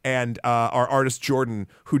 Kevin, and our artist, Jordan,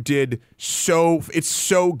 who did it's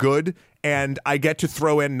so good. And I get to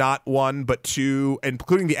throw in not 1, but 2,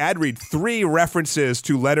 including the ad read, 3 references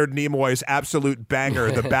to Leonard Nimoy's absolute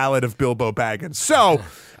banger, The Ballad of Bilbo Baggins. So,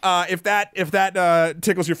 if that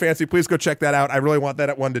tickles your fancy, please go check that out. I really want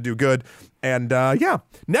that one to do good. And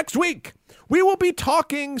next week we will be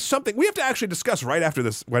talking something we have to actually discuss right after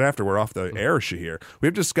we're off the air, Shahir. We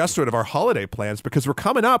have to discuss sort of our holiday plans because we're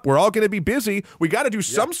coming up. We're all going to be busy. We got to do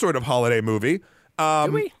some sort of holiday movie.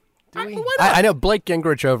 Do we? I know Blake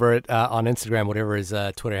Gingrich over at on Instagram, whatever his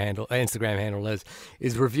Instagram handle is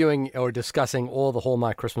reviewing or discussing all the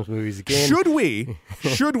Hallmark Christmas movies again. Should we?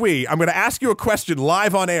 I'm going to ask you a question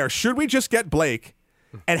live on air. Should we just get Blake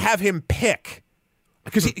and have him pick?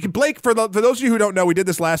 Because Blake, for those of you who don't know, we did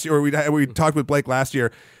this last year, or we talked with Blake last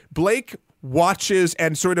year. Blake watches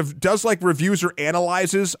and sort of does like reviews or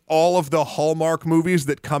analyzes all of the Hallmark movies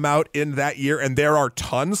that come out in that year, and there are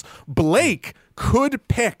tons. Blake could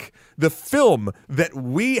pick the film that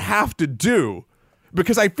we have to do,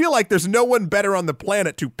 because I feel like there's no one better on the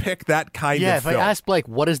planet to pick that kind of film. Yeah, if I ask Blake,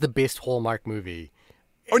 what is the best Hallmark movie?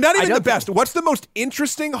 Or not even the best. What's the most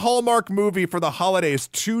interesting Hallmark movie for the holidays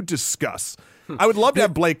to discuss? I would love to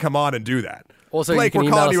have Blake come on and do that. Also, Blake, we're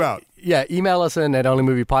calling you out. Yeah, email us in at Only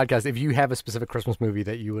Movie Podcast if you have a specific Christmas movie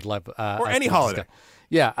that you would love. Or any holiday.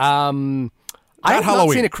 Yeah. I have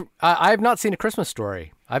Halloween. I have not seen A Christmas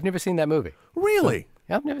Story. I've never seen that movie. Really?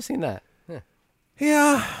 Yeah, I've never seen that.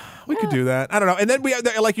 Yeah, we could do that. I don't know. And then we,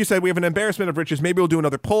 like you said, we have an embarrassment of riches. Maybe we'll do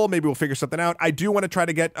another poll. Maybe we'll figure something out. I do want to try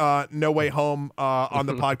to get No Way Home on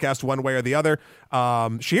the podcast one way or the other.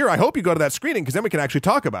 Shahir, I hope you go to that screening, because then we can actually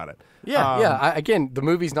talk about it. Yeah. Again, the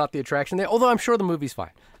movie's not the attraction there, although I'm sure the movie's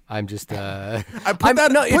fine. I'm just put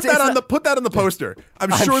that on the poster.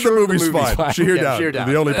 I'm sure the movie's fine. Shahir Down,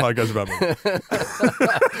 the only podcast about movies.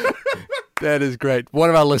 That is great. One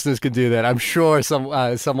of our listeners can do that. I'm sure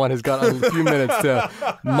someone has got a few minutes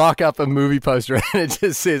to mock up a movie poster, and it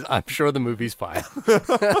just says, I'm sure the movie's fine.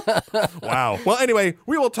 Wow. Well, anyway,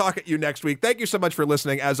 we will talk at you next week. Thank you so much for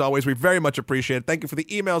listening. As always, we very much appreciate it. Thank you for the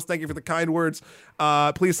emails. Thank you for the kind words.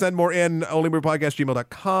 Please send more in,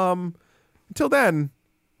 onlymoviepodcast@gmail.com. Until then,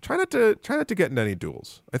 try not to get in any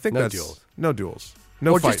duels. I think that's duels. No duels.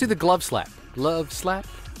 No Or fight. just do the glove slap. Glove slap.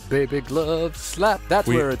 Baby glove slap. That's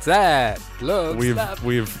where it's at. Glove slap.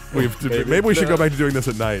 Maybe we should go back to doing this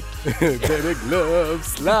at night. Baby glove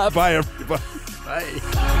slap. Bye, everybody.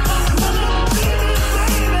 Bye.